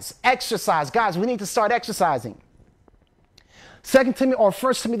exercise. Exercise. Guys, we need to start exercising. 2 Timothy or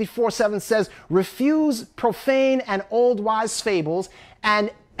 1 Timothy 4:7 says, refuse profane and old wise fables and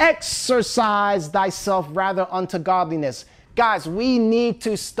exercise thyself rather unto godliness. Guys, we need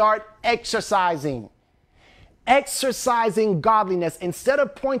to start exercising. Exercising godliness instead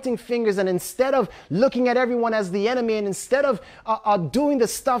of pointing fingers and instead of looking at everyone as the enemy and instead of doing the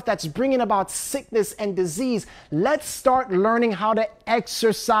stuff that's bringing about sickness and disease. Let's start learning how to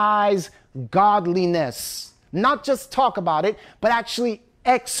exercise godliness. Not just talk about it, but actually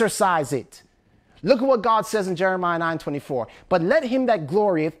exercise it. Look at what God says in Jeremiah 9:24. But let him that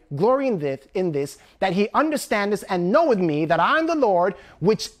glorieth, glory in this, that he understandeth and knoweth me, that I am the Lord,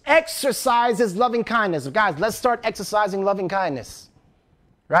 which exercises loving kindness. Guys, let's start exercising loving kindness.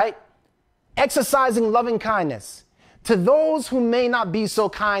 Right? Exercising loving kindness to those who may not be so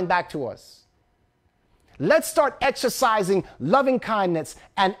kind back to us. Let's start exercising loving kindness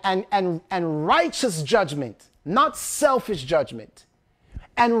and righteous judgment, not selfish judgment.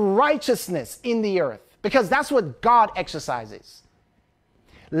 And righteousness in the earth, because that's what God exercises.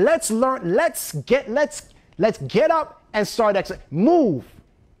 Let's get up and start move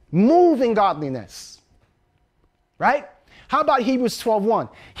in godliness, right? How about Hebrews 12:1?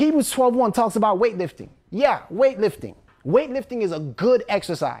 Hebrews 12:1 talks about weightlifting. Yeah, weightlifting. Weightlifting is a good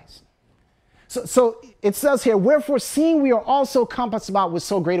exercise. So it says here, wherefore, seeing we are also compassed about with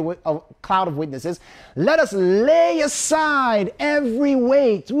so great a cloud of witnesses, let us lay aside every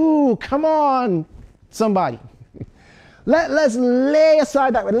weight. Ooh, come on, somebody. Let's lay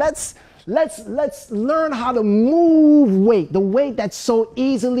aside that weight. Let's learn how to move weight, the weight that so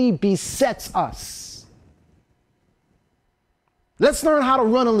easily besets us. Let's learn how to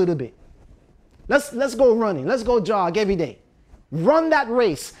run a little bit. Let's go running. Let's go jog every day. Run that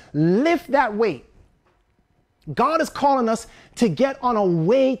race. Lift that weight. God is calling us to get on a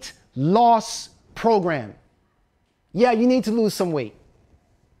weight loss program. Yeah, you need to lose some weight.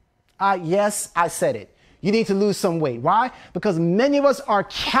 Yes, I said it. You need to lose some weight. Why? Because many of us are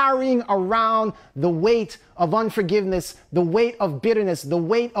carrying around the weight of unforgiveness, the weight of bitterness, the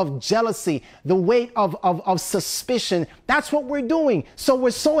weight of jealousy, the weight of suspicion. That's what we're doing. So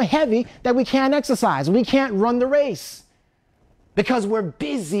we're so heavy that we can't exercise. We can't run the race because we're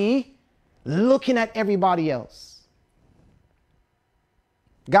busy looking at everybody else.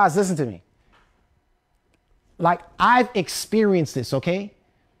 Guys, listen to me. Like, I've experienced this, okay?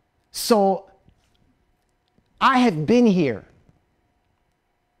 So I have been here.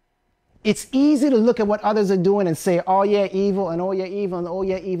 It's easy to look at what others are doing and say, oh yeah, evil, and oh yeah, evil, and oh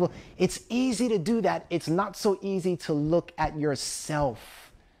yeah, evil. It's easy to do that. It's not so easy to look at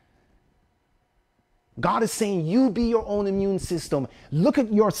yourself. God is saying, you be your own immune system. Look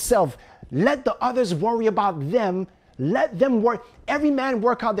at yourself. Let the others worry about them. Let them work. Every man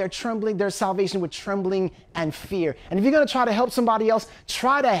work out their salvation with trembling and fear. And if you're going to try to help somebody else,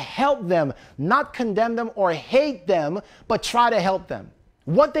 try to help them, not condemn them or hate them, but try to help them.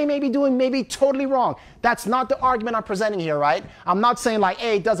 What they may be doing may be totally wrong. That's not the argument I'm presenting here, right? I'm not saying like,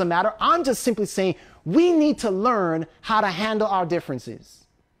 hey, it doesn't matter. I'm just simply saying we need to learn how to handle our differences.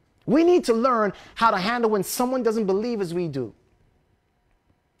 We need to learn how to handle when someone doesn't believe as we do.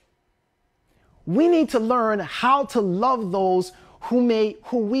 We need to learn how to love those who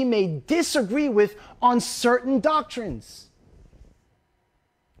we may disagree with on certain doctrines.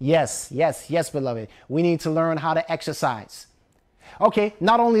 Yes, beloved. We need to learn how to exercise. Okay,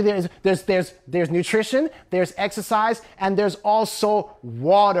 not only there's nutrition, there's exercise, and there's also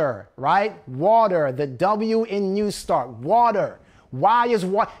water, right? Water, the W in New Start, water. Why is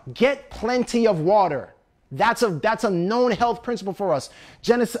water? Get plenty of water. That's a known health principle for us.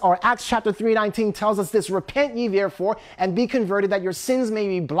 Acts chapter 3:19 tells us this: repent ye therefore and be converted, that your sins may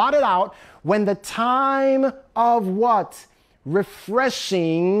be blotted out when the time of what?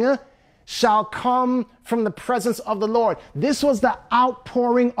 Refreshing shall come from the presence of the Lord. This was the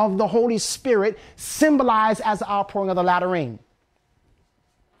outpouring of the Holy Spirit, symbolized as the outpouring of the latter rain.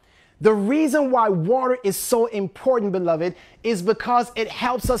 The reason why water is so important, beloved, is because it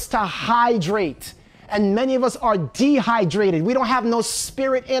helps us to hydrate. And many of us are dehydrated. We don't have no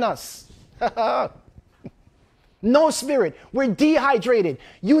spirit in us. No spirit. We're dehydrated.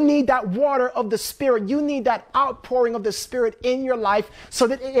 You need that water of the Spirit. You need that outpouring of the Spirit in your life so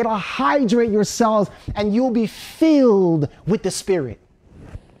that it'll hydrate your cells and you'll be filled with the Spirit.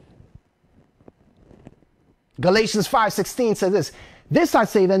 Galatians 5:16 says this: this I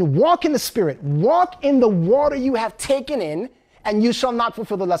say then, walk in the Spirit, walk in the water you have taken in, and you shall not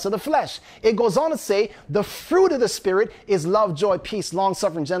fulfill the lust of the flesh. It goes on to say, the fruit of the Spirit is love, joy, peace,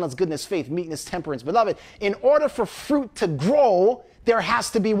 long-suffering, gentleness, goodness, faith, meekness, temperance. Beloved, in order for fruit to grow, there has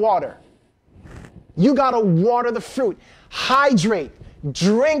to be water. You got to water the fruit. Hydrate.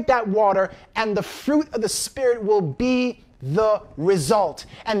 Drink that water, and the fruit of the Spirit will be the result.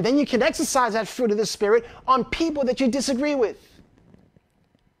 And then you can exercise that fruit of the Spirit on people that you disagree with,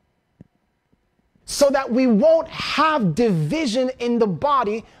 so that we won't have division in the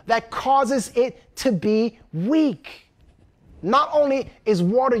body that causes it to be weak. Not only is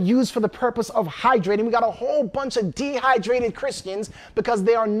water used for the purpose of hydrating, we got a whole bunch of dehydrated Christians because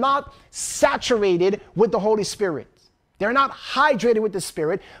they are not saturated with the Holy Spirit. They're not hydrated with the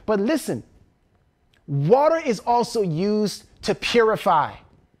Spirit. But listen, water is also used to purify.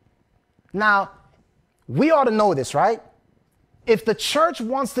 Now, we ought to know this, right? If the church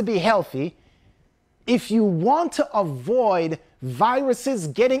wants to be healthy, if you want to avoid viruses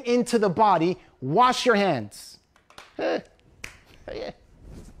getting into the body, wash your hands. I'm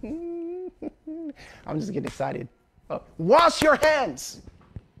just getting excited. Wash your hands.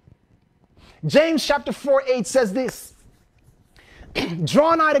 James chapter 4:8 says this: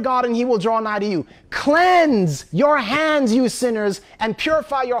 draw nigh to God and he will draw nigh to you. Cleanse your hands, you sinners, and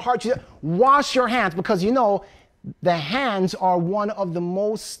purify your hearts. Wash your hands, because you know the hands are one of the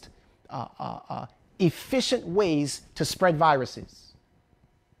most efficient ways to spread viruses.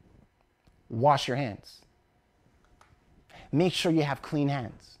 Wash your hands. Make sure you have clean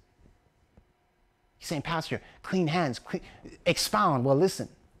hands. You're saying, Pastor, clean hands, expound. Well, listen.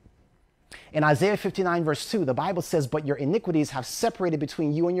 In Isaiah 59 verse 2, the Bible says, but your iniquities have separated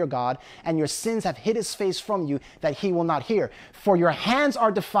between you and your God, and your sins have hid his face from you, that he will not hear. For your hands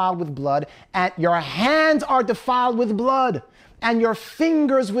are defiled with blood, and your hands are defiled with blood, and your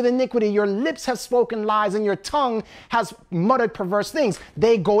fingers with iniquity. Your lips have spoken lies, and your tongue has muttered perverse things.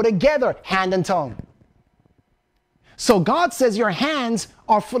 They go together, hand and tongue. So God says your hands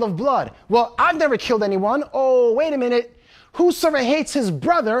are full of blood. Well, I've never killed anyone. Oh, wait a minute. Whosoever hates his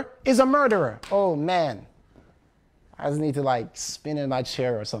brother is a murderer. Oh, man. I just need to spin in my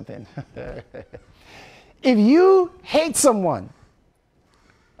chair or something. If you hate someone,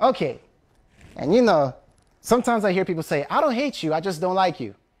 okay, and you know, sometimes I hear people say, I don't hate you, I just don't like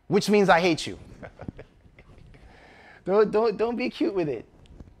you, which means I hate you. Don't be cute with it.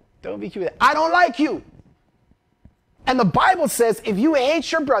 Don't be cute with it. I don't like you. And the Bible says if you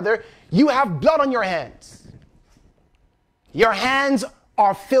hate your brother, you have blood on your hands. Your hands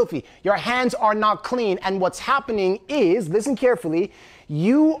are filthy. Your hands are not clean. And what's happening is, listen carefully,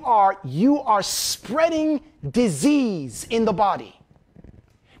 you are spreading disease in the body.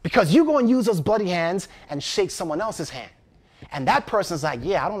 Because you go and use those bloody hands and shake someone else's hand. And that person's like,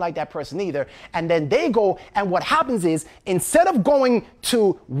 yeah, I don't like that person either. And then they go, and what happens is, instead of going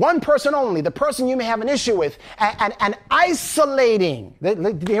to one person only, the person you may have an issue with, and isolating, did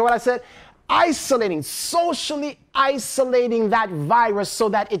you hear what I said? Isolating, socially isolating that virus so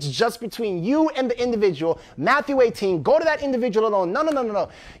that it's just between you and the individual. Matthew 18, go to that individual alone. No.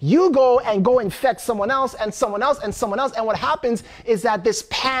 You go and infect someone else and someone else and someone else. And what happens is that this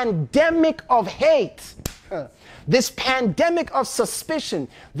pandemic of hate, this pandemic of suspicion,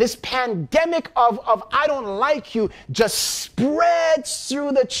 this pandemic of I don't like you just spreads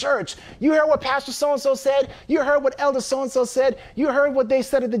through the church. You heard what Pastor so-and-so said. You heard what Elder so-and-so said. You heard what they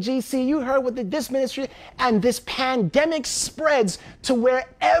said at the GC. You heard what this ministry. And this pandemic spreads to where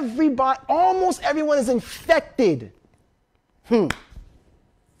everybody, almost everyone is infected.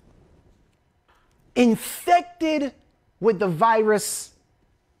 Infected with the virus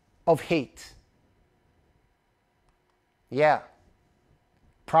of hate. Yeah.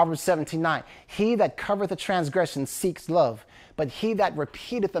 Proverbs 17:9. He that covereth a transgression seeks love, but he that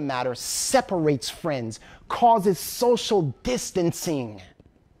repeateth the matter separates friends, causes social distancing.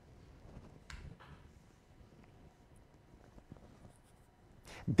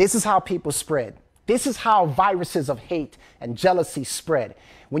 This is how people spread. This is how viruses of hate and jealousy spread.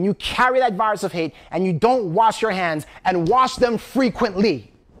 When you carry that virus of hate and you don't wash your hands and wash them frequently.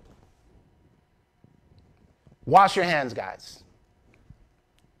 Wash your hands, guys.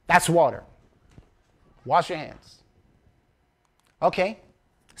 That's water. Wash your hands. Okay.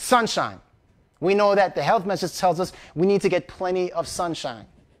 Sunshine. We know that the health message tells us we need to get plenty of sunshine.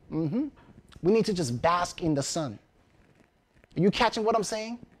 We need to just bask in the sun. Are you catching what I'm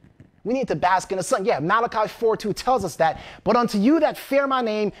saying? We need to bask in the sun. Yeah, Malachi 4:2 tells us that. But unto you that fear my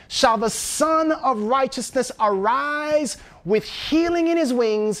name shall the Son of Righteousness arise with healing in his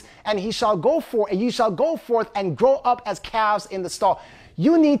wings, and he shall go forth, and you shall go forth and grow up as calves in the stall.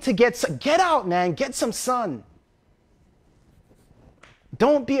 You need to get out, man. Get some sun.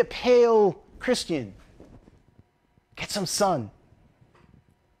 Don't be a pale Christian. Get some sun.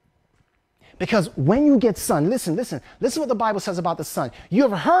 Because when you get sun, listen what the Bible says about the sun. You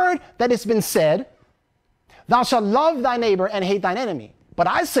have heard that it's been said, thou shalt love thy neighbor and hate thine enemy. But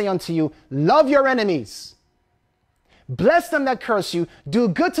I say unto you, love your enemies. Bless them that curse you, do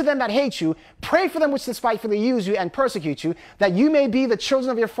good to them that hate you, pray for them which despitefully use you and persecute you, that you may be the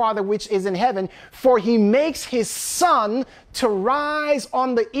children of your Father which is in heaven, for he makes his sun to rise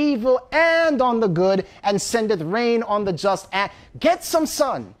on the evil and on the good, and sendeth rain on the just. And get some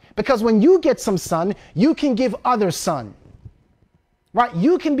sun. Because when you get some sun, you can give others sun. Right?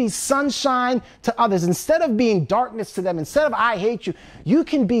 You can be sunshine to others. Instead of being darkness to them, instead of I hate you, you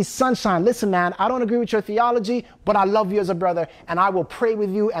can be sunshine. Listen, man, I don't agree with your theology, but I love you as a brother, and I will pray with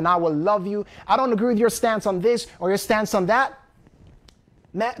you, and I will love you. I don't agree with your stance on this or your stance on that.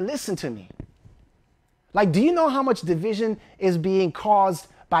 Man, listen to me. Like, do you know how much division is being caused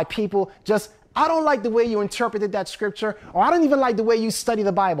by people just, I don't like the way you interpreted that scripture, or I don't even like the way you study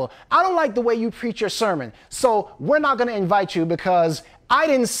the Bible. I don't like the way you preach your sermon. So we're not going to invite you because I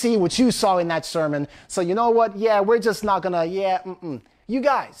didn't see what you saw in that sermon. So you know what? Yeah, we're just not going to, You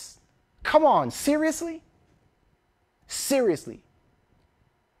guys, come on, seriously? Seriously.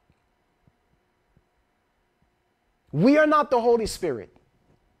 We are not the Holy Spirit.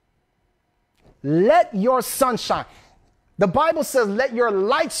 Let your sun shine. The Bible says, let your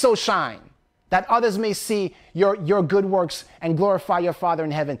light so shine that others may see your good works and glorify your Father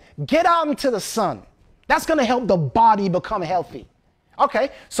in heaven. Get out into the sun. That's going to help the body become healthy.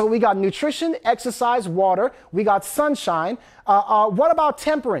 Okay, so we got nutrition, exercise, water. We got sunshine. What about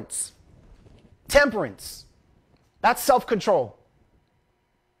temperance? Temperance. That's self-control.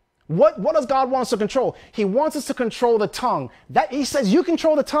 What does God want us to control? He wants us to control the tongue. He says you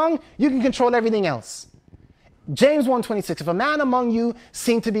control the tongue, you can control everything else. James 1:26, if a man among you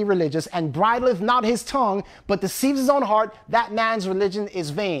seem to be religious and bridleth not his tongue, but deceives his own heart, that man's religion is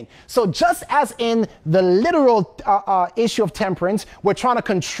vain. So just as in the literal issue of temperance, we're trying to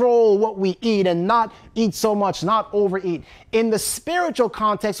control what we eat and not eat so much, not overeat. In the spiritual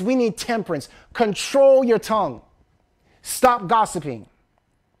context, we need temperance. Control your tongue. Stop gossiping.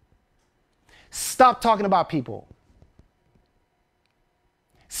 Stop talking about people.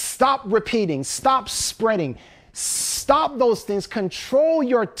 Stop repeating. Stop spreading. Stop those things. Control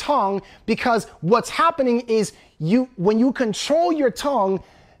your tongue, because what's happening is when you control your tongue,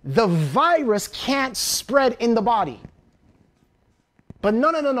 the virus can't spread in the body. But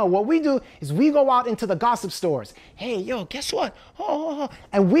no. What we do is we go out into the gossip stores. Hey, yo, guess what?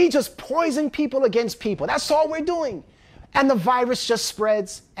 And we just poison people against people. That's all we're doing. And the virus just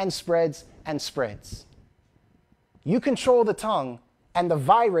spreads and spreads and spreads. You control the tongue, and the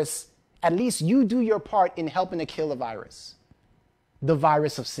virus, at least you do your part in helping to kill the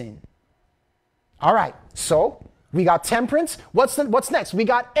virus of sin. All right, so we got temperance. What's next? We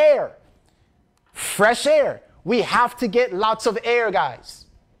got air. Fresh air. We have to get lots of air, guys.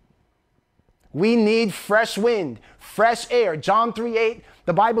 We need fresh wind, fresh air. John 3:8,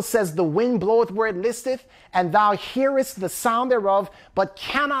 the Bible says, the wind bloweth where it listeth, and thou hearest the sound thereof, but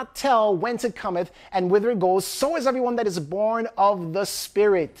cannot tell whence it cometh and whither it goes. So is everyone that is born of the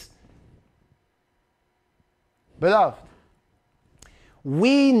Spirit. Beloved,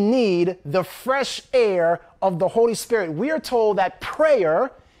 we need the fresh air of the Holy Spirit. We are told that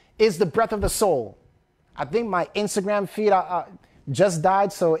prayer is the breath of the soul. I think my Instagram feed just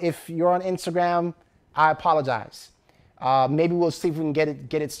died, so if you're on Instagram, I apologize. Maybe we'll see if we can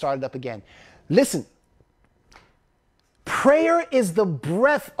get it started up again. Listen, prayer is the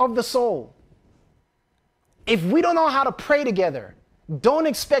breath of the soul. If we don't know how to pray together, don't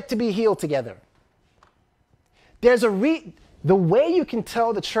expect to be healed together. The way you can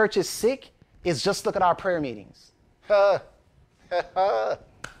tell the church is sick is just look at our prayer meetings.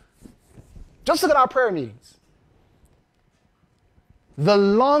 Just look at our prayer meetings. The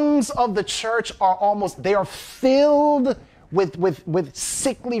lungs of the church they are filled with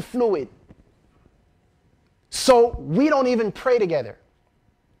sickly fluid. So we don't even pray together.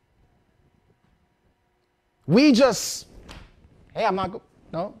 We just, hey,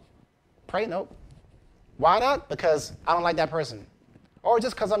 pray, no. Why not? Because I don't like that person. Or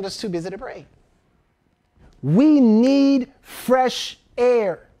just because I'm just too busy to pray. We need fresh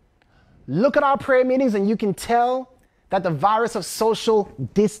air. Look at our prayer meetings and you can tell that the virus of social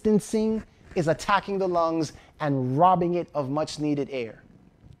distancing is attacking the lungs and robbing it of much needed air.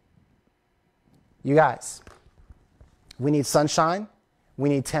 You guys, we need sunshine, we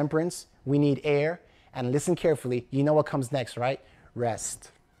need temperance, we need air, and listen carefully, you know what comes next, right?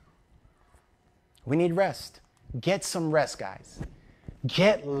 Rest. We need rest. Get some rest, guys.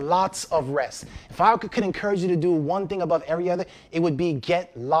 Get lots of rest. If I could encourage you to do one thing above every other, it would be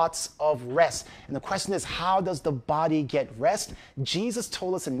get lots of rest. And the question is, how does the body get rest? Jesus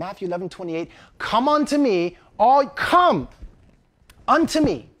told us in Matthew 11:28, come unto me,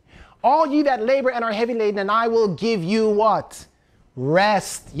 all ye that labor and are heavy laden, and I will give you what?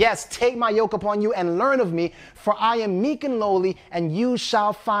 Rest. Yes, take my yoke upon you and learn of me, for I am meek and lowly, and you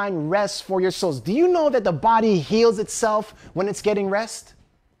shall find rest for your souls. Do you know that the body heals itself when it's getting rest?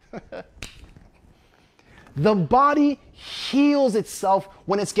 The body heals itself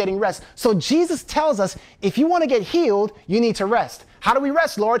when it's getting rest. So Jesus tells us, if you want to get healed, you need to rest. How do we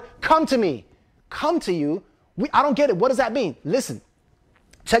rest, Lord? Come to me. Come to you. I don't get it. What does that mean? Listen.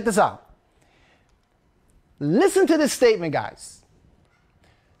 Check this out. Listen to this statement, guys.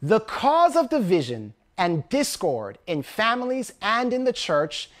 The cause of division and discord in families and in the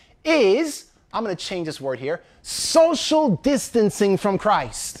church is, I'm going to change this word here, social distancing from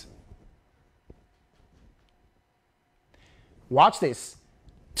Christ. Watch this.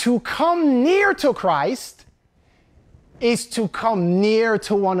 To come near to Christ is to come near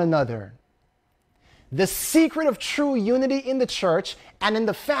to one another. The secret of true unity in the church and in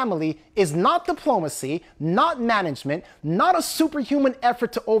the family is not diplomacy, not management, not a superhuman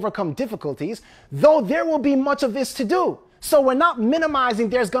effort to overcome difficulties, though there will be much of this to do. So we're not minimizing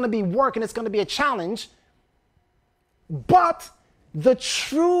there's going to be work and it's going to be a challenge. But the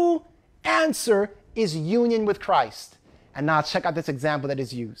true answer is union with Christ. And now check out this example that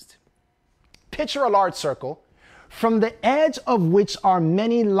is used. Picture a large circle, from the edge of which are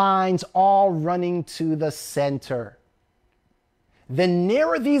many lines all running to the center. The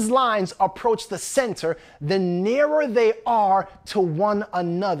nearer these lines approach the center, the nearer they are to one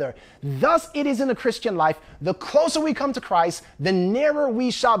another. Thus it is in the Christian life. The closer we come to Christ, the nearer we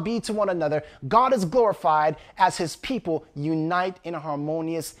shall be to one another. God is glorified as his people unite in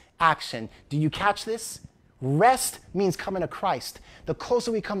harmonious action. Do you catch this? Rest means coming to Christ. The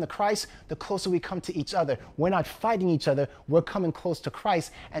closer we come to Christ, the closer we come to each other. We're not fighting each other. We're coming close to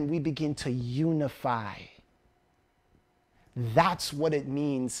Christ, and we begin to unify. That's what it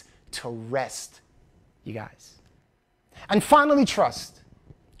means to rest, you guys. And finally, trust.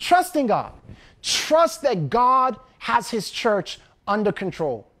 Trust in God. Trust that God has his church under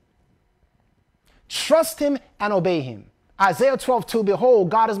control. Trust him and obey him. Isaiah 12:2, behold,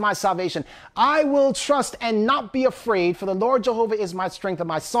 God is my salvation. I will trust and not be afraid, for the Lord Jehovah is my strength and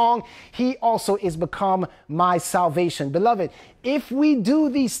my song. He also is become my salvation. Beloved, if we do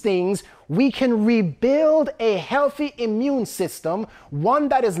these things, we can rebuild a healthy immune system, one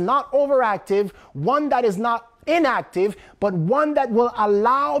that is not overactive, one that is not inactive, but one that will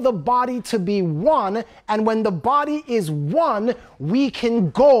allow the body to be one. And when the body is one, we can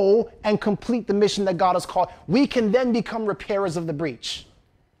go and complete the mission that God has called. We can then become repairers of the breach.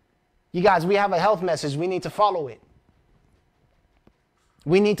 You guys, we have a health message. We need to follow it.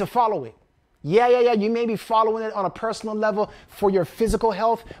 We need to follow it. Yeah. You may be following it on a personal level for your physical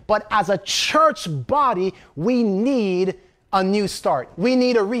health, but as a church body, we need a new start. We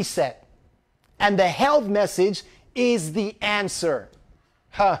need a reset. And the health message is the answer.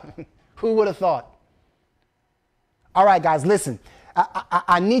 Who would have thought? All right, guys, listen.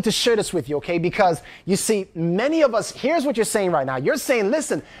 I need to share this with you, okay? Because you see, many of us, here's what you're saying right now. You're saying,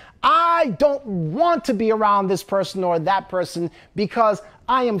 listen, I don't want to be around this person or that person because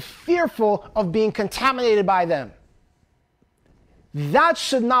I am fearful of being contaminated by them. That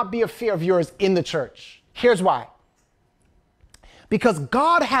should not be a fear of yours in the church. Here's why. Because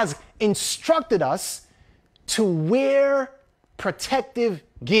God has instructed us to wear protective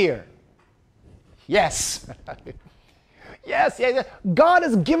gear. Yes. Yes. God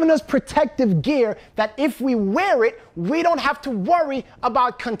has given us protective gear that if we wear it, we don't have to worry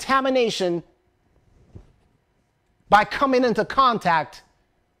about contamination by coming into contact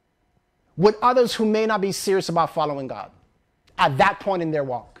with others who may not be serious about following God at that point in their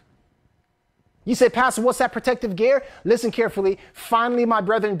walk. You say, Pastor, what's that protective gear? Listen carefully. Finally, my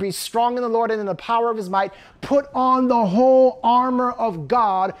brethren, be strong in the Lord and in the power of his might. Put on the whole armor of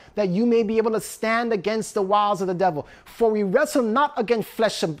God that you may be able to stand against the wiles of the devil. For we wrestle not against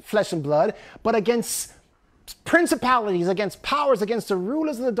flesh and blood, but against principalities, against powers, against the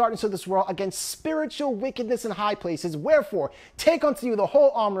rulers of the darkness of this world, against spiritual wickedness in high places. Wherefore, take unto you the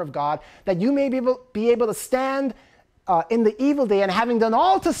whole armor of God that you may be able to stand in the evil day, and having done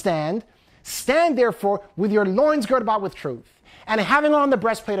all to stand, stand therefore with your loins girded about with truth, and having on the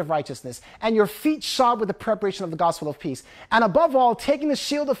breastplate of righteousness, and your feet shod with the preparation of the gospel of peace. And above all, taking the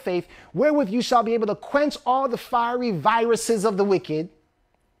shield of faith, wherewith you shall be able to quench all the fiery viruses of the wicked,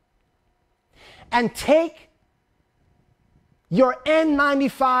 and take your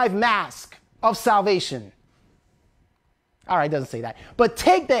N95 mask of salvation. All right, it doesn't say that. But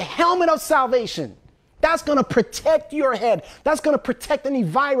take the helmet of salvation. That's going to protect your head. That's going to protect any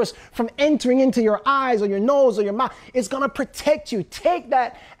virus from entering into your eyes or your nose or your mouth. It's going to protect you. Take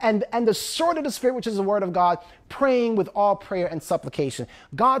that and the sword of the Spirit, which is the word of God, praying with all prayer and supplication.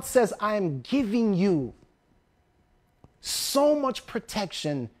 God says, I am giving you so much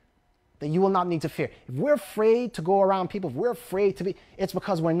protection that you will not need to fear. If we're afraid to go around people, if we're afraid to be, it's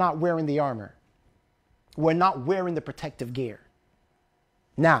because we're not wearing the armor. We're not wearing the protective gear.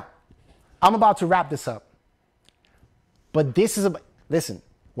 Now, I'm about to wrap this up, but listen,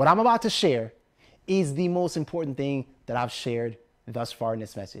 what I'm about to share is the most important thing that I've shared thus far in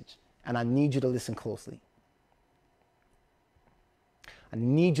this message, and I need you to listen closely. I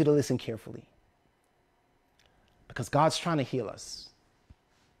need you to listen carefully, because God's trying to heal us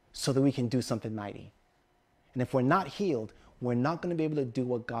so that we can do something mighty. And if we're not healed, we're not going to be able to do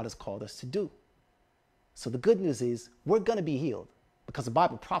what God has called us to do. So the good news is we're going to be healed because the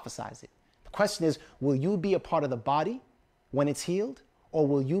Bible prophesies it. The question is, will you be a part of the body when it's healed, or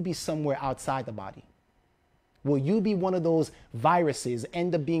will you be somewhere outside the body? Will you be one of those viruses,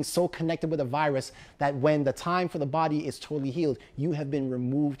 end up being so connected with a virus that when the time for the body is totally healed, you have been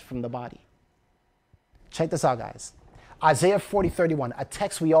removed from the body? Check this out, guys. Isaiah 40:31, a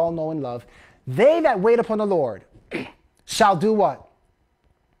text we all know and love. They that wait upon the Lord shall do what?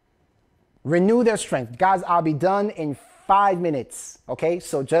 Renew their strength. Guys, I'll be done in 5 minutes. Okay,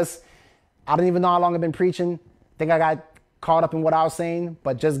 so I don't even know how long I've been preaching. I think I got caught up in what I was saying,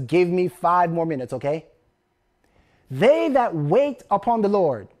 but just give me 5 more minutes, okay? They that wait upon the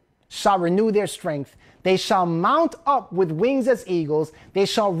Lord shall renew their strength. They shall mount up with wings as eagles. They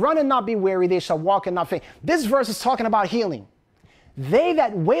shall run and not be weary. They shall walk and not faint. This verse is talking about healing. They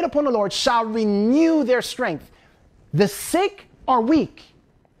that wait upon the Lord shall renew their strength. The sick are weak.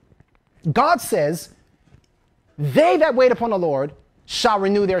 God says, they that wait upon the Lord shall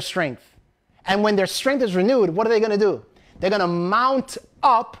renew their strength. And when their strength is renewed, what are they going to do? They're going to mount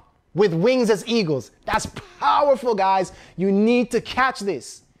up with wings as eagles. That's powerful, guys. You need to catch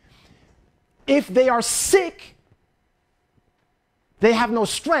this. If they are sick, they have no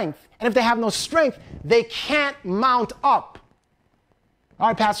strength. And if they have no strength, they can't mount up. All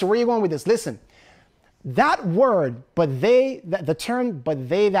right, Pastor, where are you going with this? Listen, that word, the term, but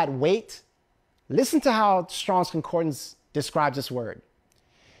they that wait, listen to how Strong's Concordance describes this word.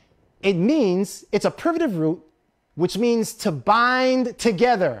 It means, it's a privative root, which means to bind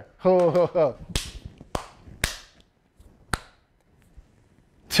together.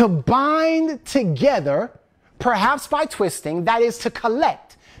 To bind together perhaps by twisting, that is to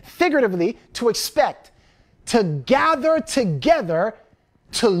collect, figuratively, to expect, to gather together,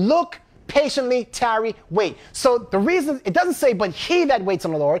 to look, patiently tarry, wait. So the reason, it doesn't say, but he that waits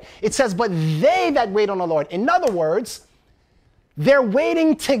on the Lord. It says, but they that wait on the Lord. In other words, they're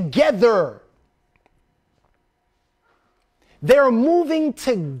waiting together. They're moving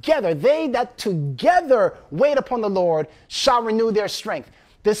together. They that together wait upon the Lord shall renew their strength.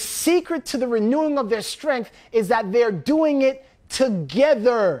 The secret to the renewing of their strength is that they're doing it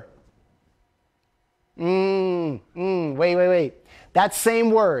together. Wait. That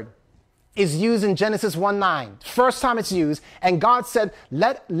same word is used in Genesis 1:9. First time it's used. And God said,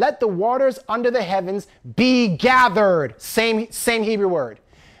 let the waters under the heavens be gathered. Same Hebrew word.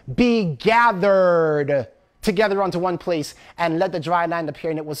 Be gathered together unto one place, and let the dry land appear,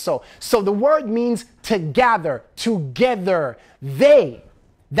 and it was so. So the word means to gather, together. They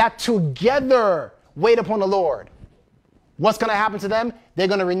that together wait upon the Lord. What's going to happen to them? They're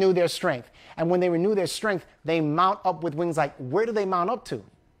going to renew their strength. And when they renew their strength, they mount up with wings like, where do they mount up to?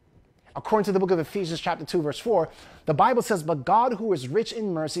 According to the book of Ephesians chapter 2, verse 4, the Bible says, but God, who is rich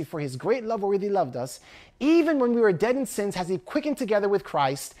in mercy, for his great love wherewith he loved us, even when we were dead in sins, has he quickened together with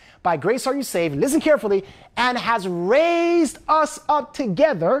Christ. By grace are you saved. Listen carefully. And has raised us up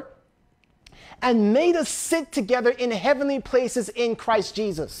together and made us sit together in heavenly places in Christ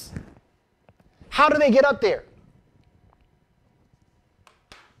Jesus. How do they get up there?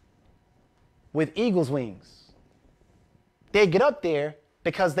 With eagle's wings. They get up there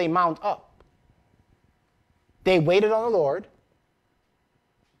because they mount up. They waited on the Lord.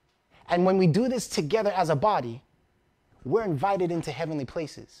 And when we do this together as a body, we're invited into heavenly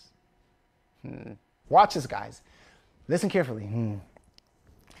places. Watch this, guys. Listen carefully.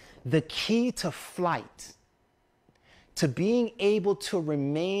 The key to flight, to being able to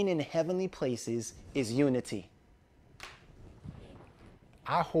remain in heavenly places, is unity.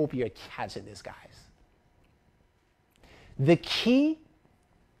 I hope you're catching this, guys. The key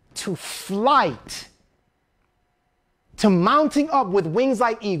to flight, to mounting up with wings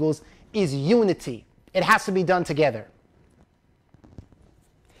like eagles, is unity. It has to be done together.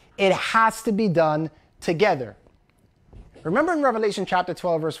 It has to be done together. Remember in Revelation chapter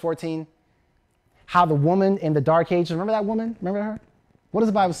 12, verse 14, how the woman in the dark ages, remember that woman? Remember her? What does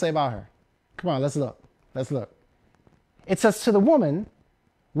the Bible say about her? Come on, let's look. Let's look. It says, to the woman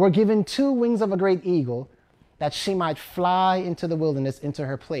were given 2 wings of a great eagle, that she might fly into the wilderness, into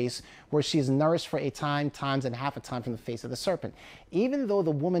her place, where she is nourished for a time, times, and half a time from the face of the serpent. Even though the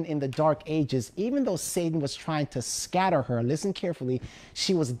woman in the dark ages, even though Satan was trying to scatter her, listen carefully,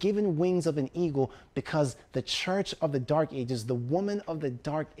 she was given wings of an eagle, because the church of the dark ages, the woman of the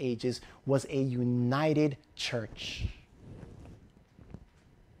dark ages, was a united church.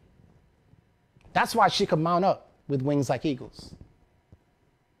 That's why she could mount up with wings like eagles.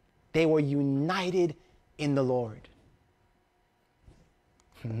 They were united in the Lord.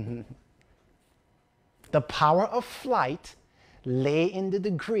 The power of flight lay in the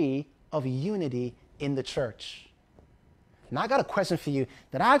degree of unity in the church. Now I got a question for you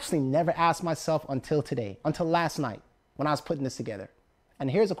that I actually never asked myself until today, until last night when I was putting this together. And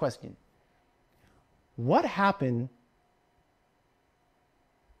here's a question. What happened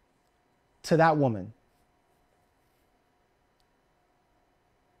to that woman?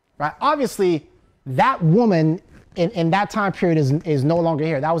 Right? Obviously, that woman in that time period is no longer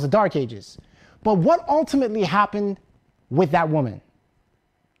here. That was the Dark Ages. But what ultimately happened with that woman?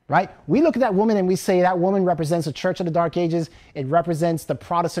 Right? We look at that woman and we say that woman represents the church of the Dark Ages. It represents the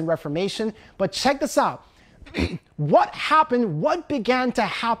Protestant Reformation. But check this out. What happened? What began to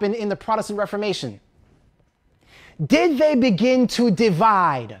happen in the Protestant Reformation? Did they begin to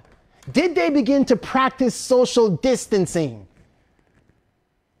divide? Did they begin to practice social distancing?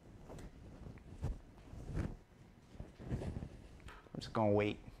 Just gonna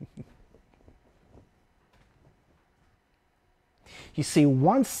wait. You see,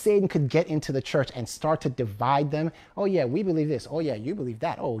 once Satan could get into the church and start to divide them, oh yeah, we believe this, oh yeah, you believe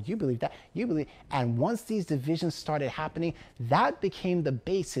that, oh, you believe that, you believe, and once these divisions started happening, that became the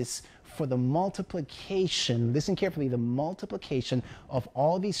basis for the multiplication, listen carefully, the multiplication of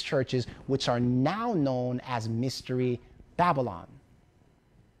all these churches, which are now known as Mystery Babylon,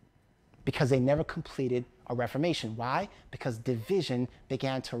 because they never completed a reformation. Why? Because division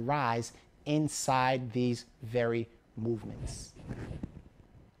began to rise inside these very movements.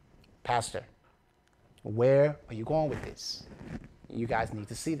 Pastor, where are you going with this? You guys need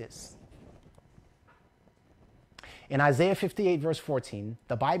to see this. In Isaiah 58, verse 14,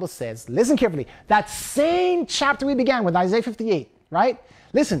 the Bible says, listen carefully, that same chapter we began with, Isaiah 58, right?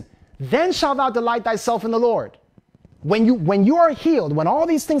 Listen, then shalt thou delight thyself in the Lord. When you are healed, when all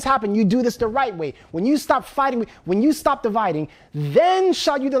these things happen, you do this the right way. When you stop fighting, when you stop dividing, then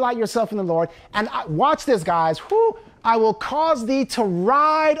shall you delight yourself in the Lord. And watch this, guys. I will cause thee to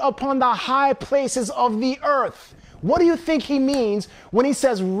ride upon the high places of the earth. What do you think he means when he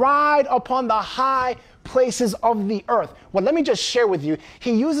says ride upon the high places of the earth? Well, let me just share with you.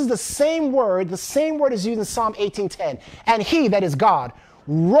 He uses the same word is used in Psalm 18:10. And he, that is God,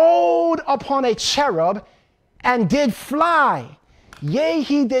 rode upon a cherub and did fly. Yea,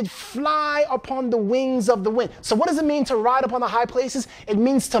 he did fly upon the wings of the wind. So what does it mean to ride upon the high places? It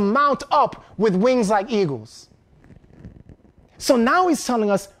means to mount up with wings like eagles. So now he's telling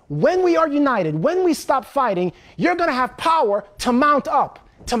us, when we are united, when we stop fighting, you're going to have power to mount up.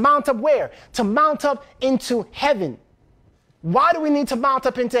 To mount up where? To mount up into heaven. Why do we need to mount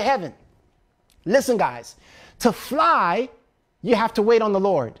up into heaven? Listen, guys, to fly, you have to wait on the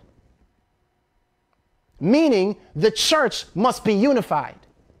Lord. Meaning the church must be unified.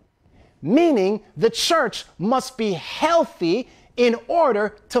 Meaning the church must be healthy in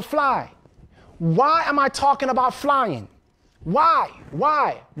order to fly. Why am I talking about flying? Why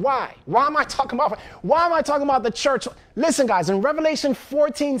am I talking about the church? Listen, guys, in Revelation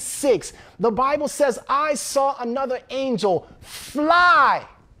 14:6, the Bible says, I saw another angel fly.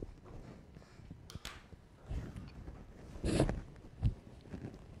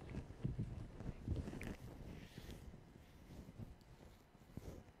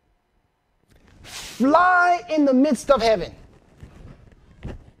 Fly in the midst of heaven,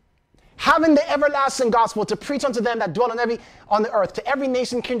 having the everlasting gospel to preach unto them that dwell on the earth, to every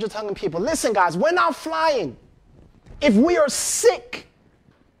nation, kindred, tongue, and people. Listen, guys, we're not flying. If we are sick,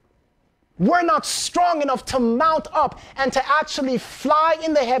 we're not strong enough to mount up and to actually fly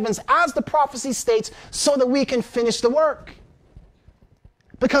in the heavens, as the prophecy states, so that we can finish the work.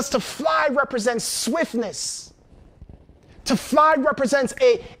 Because to fly represents swiftness. To fly represents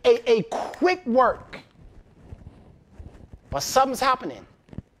a quick work. But something's happening.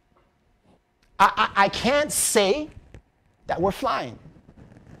 I can't say that we're flying.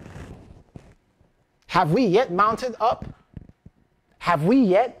 Have we yet mounted up? Are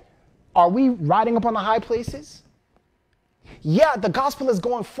we riding up on the high places? Yeah, the gospel is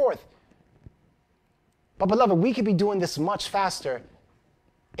going forth. But beloved, we could be doing this much faster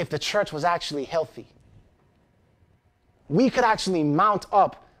if the church was actually healthy. We could actually mount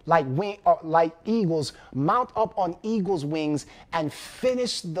up like eagles, mount up on eagles' wings and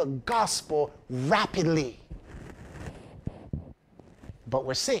finish the gospel rapidly. But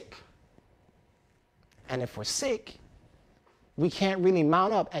we're sick. And if we're sick, we can't really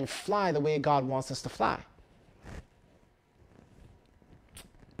mount up and fly the way God wants us to fly.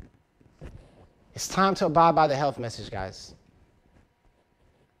 It's time to abide by the health message, guys.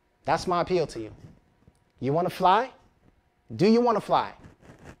 That's my appeal to you. You want to fly? Do you want to fly?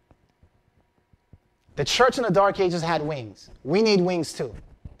 The church in the Dark Ages had wings. We need wings too.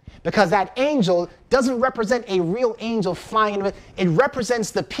 Because that angel doesn't represent a real angel flying. It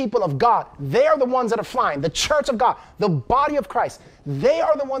represents the people of God. They are the ones that are flying. The church of God, the body of Christ. They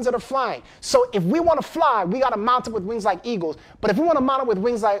are the ones that are flying. So if we want to fly, we got to mount up with wings like eagles. But if we want to mount up with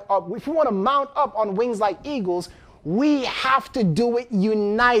wings like, if we want to mount up on wings like eagles, we have to do it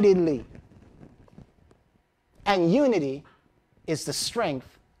unitedly. And unity is the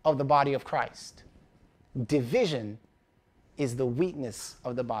strength of the body of Christ. Division is the weakness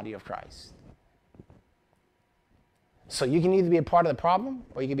of the body of Christ. So you can either be a part of the problem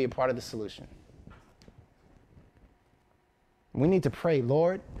or you can be a part of the solution. We need to pray,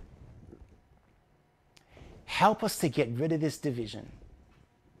 Lord, help us to get rid of this division.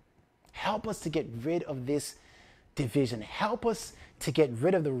 Help us to get rid of this division. Help us to get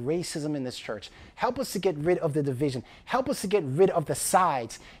rid of the racism in this church. Help us to get rid of the division. Help us to get rid of the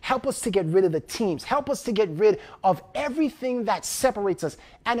sides. Help us to get rid of the teams. Help us to get rid of everything that separates us.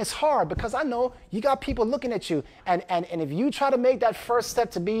 And it's hard because I know you got people looking at you. And if you try to make that first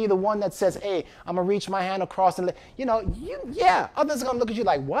step to be the one that says, hey, I'm going to reach my hand across and, others are going to look at you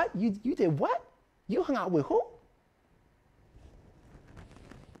like, what? You did what? You hung out with who?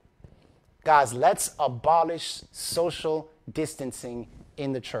 Guys, let's abolish social distancing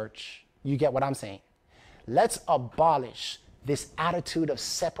in the church. You get what I'm saying? Let's abolish this attitude of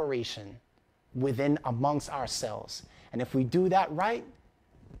separation amongst ourselves. And if we do that right,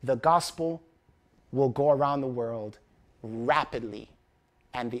 the gospel will go around the world rapidly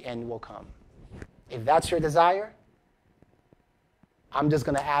and the end will come. If that's your desire, I'm just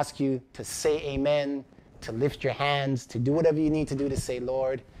going to ask you to say amen, to lift your hands, to do whatever you need to do to say,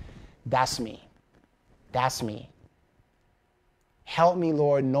 Lord, that's me. That's me. Help me,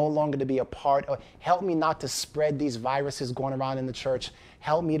 Lord, no longer to be a part of, help me not to spread these viruses going around in the church.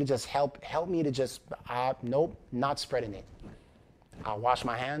 Help me to just nope, not spreading it. I'll wash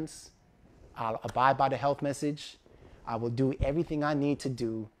my hands. I'll abide by the health message. I will do everything I need to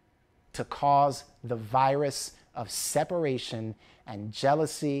do to cause the virus of separation and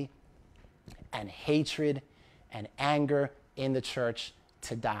jealousy and hatred and anger in the church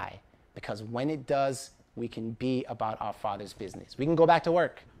to die. Because when it does, we can be about our Father's business. We can go back to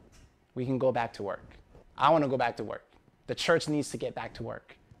work. We can go back to work. I want to go back to work. The church needs to get back to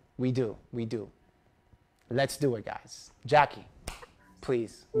work. We do. We do. Let's do it, guys. Jackie,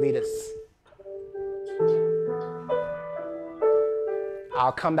 please lead us.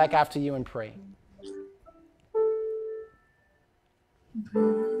 I'll come back after you and pray.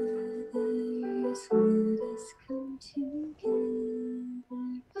 Brothers, let us come together,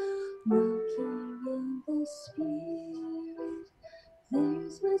 walking in the Spirit.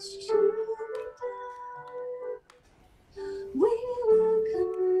 There's much to be done. We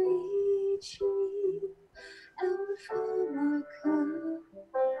welcome reaching out from our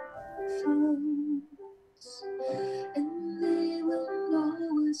comforts, and they will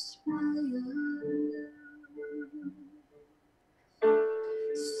know us by our love.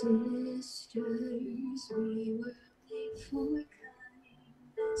 Sisters, we were made for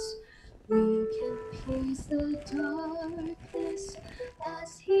kindness. We can pierce the darkness as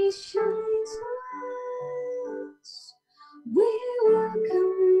He shines on us. We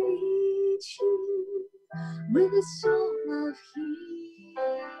welcome reaching with a song of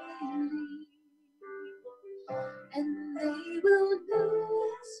healing, and they will know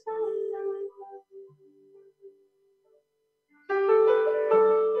us by love.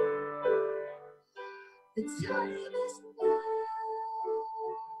 The time is now.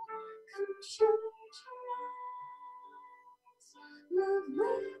 Come church, rise. Love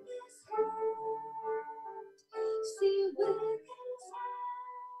with His heart. See with His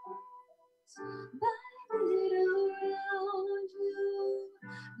eyes. Bind it around you.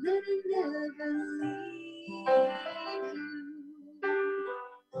 Let it never leave you.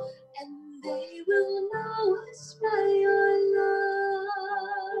 And they will know us by your love.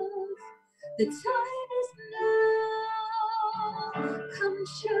 The time is now. Come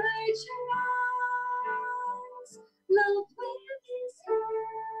church, rise. Love with His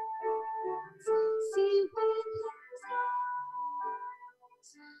hands. See with His eyes.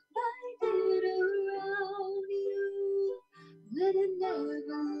 Bind it around you. Let it never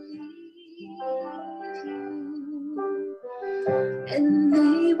leave you. And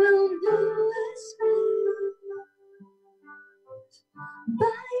they will know us by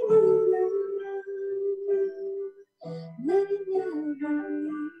it around you. Let it never leave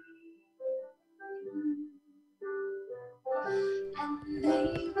you. And they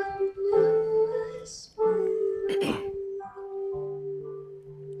will know us by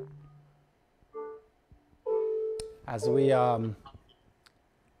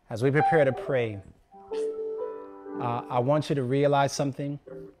As we prepare to pray, I want you to realize something.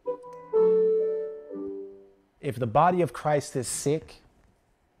 If the body of Christ is sick,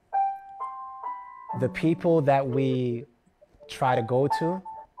 the people that we try to go to,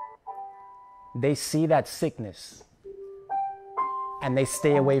 they see that sickness and they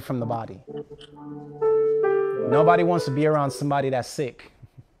stay away from the body. Nobody wants to be around somebody that's sick.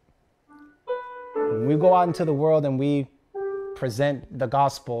 When we go out into the world and we present the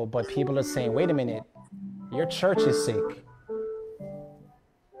gospel, but people are saying, wait a minute, your church is sick.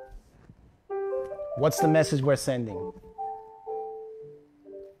 What's the message we're sending?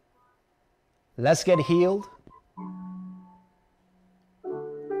 Let's get healed.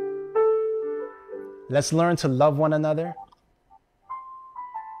 Let's learn to love one another.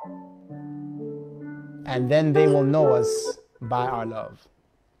 And then they will know us by our love.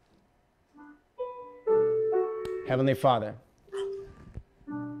 Heavenly Father,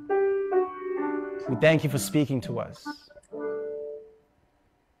 we thank you for speaking to us.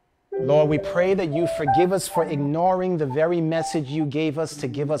 Lord, we pray that you forgive us for ignoring the very message you gave us to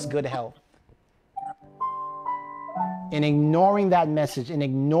give us good health. In ignoring that message, in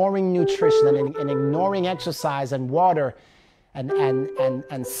ignoring nutrition, and in ignoring exercise and water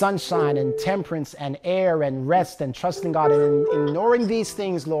and sunshine and temperance and air and rest and trusting God, and in ignoring these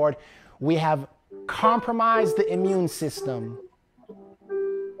things, Lord, we have compromised the immune system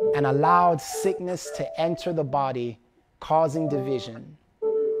and allowed sickness to enter the body, causing division.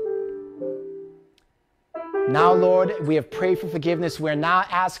 Now, Lord, we have prayed for forgiveness. We're now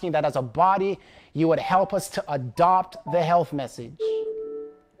asking that as a body, you would help us to adopt the health message,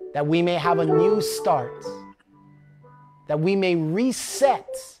 that we may have a new start, that we may reset,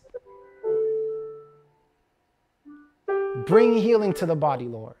 bring healing to the body,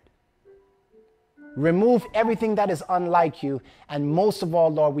 Lord. Remove everything that is unlike you. And most of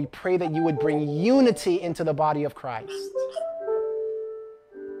all, Lord, we pray that you would bring unity into the body of Christ.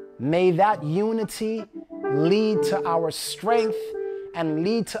 May that unity lead to our strength and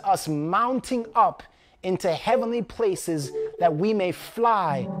lead to us mounting up into heavenly places that we may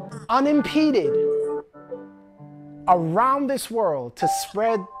fly unimpeded around this world to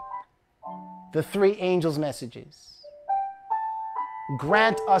spread the three angels' messages.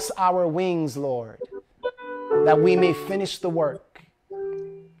 Grant us our wings, Lord, that we may finish the work.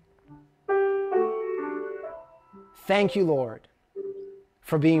 Thank you, Lord,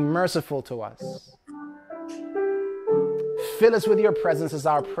 for being merciful to us. Fill us with your presence is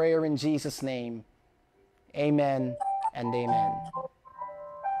our prayer in Jesus' name. Amen and amen.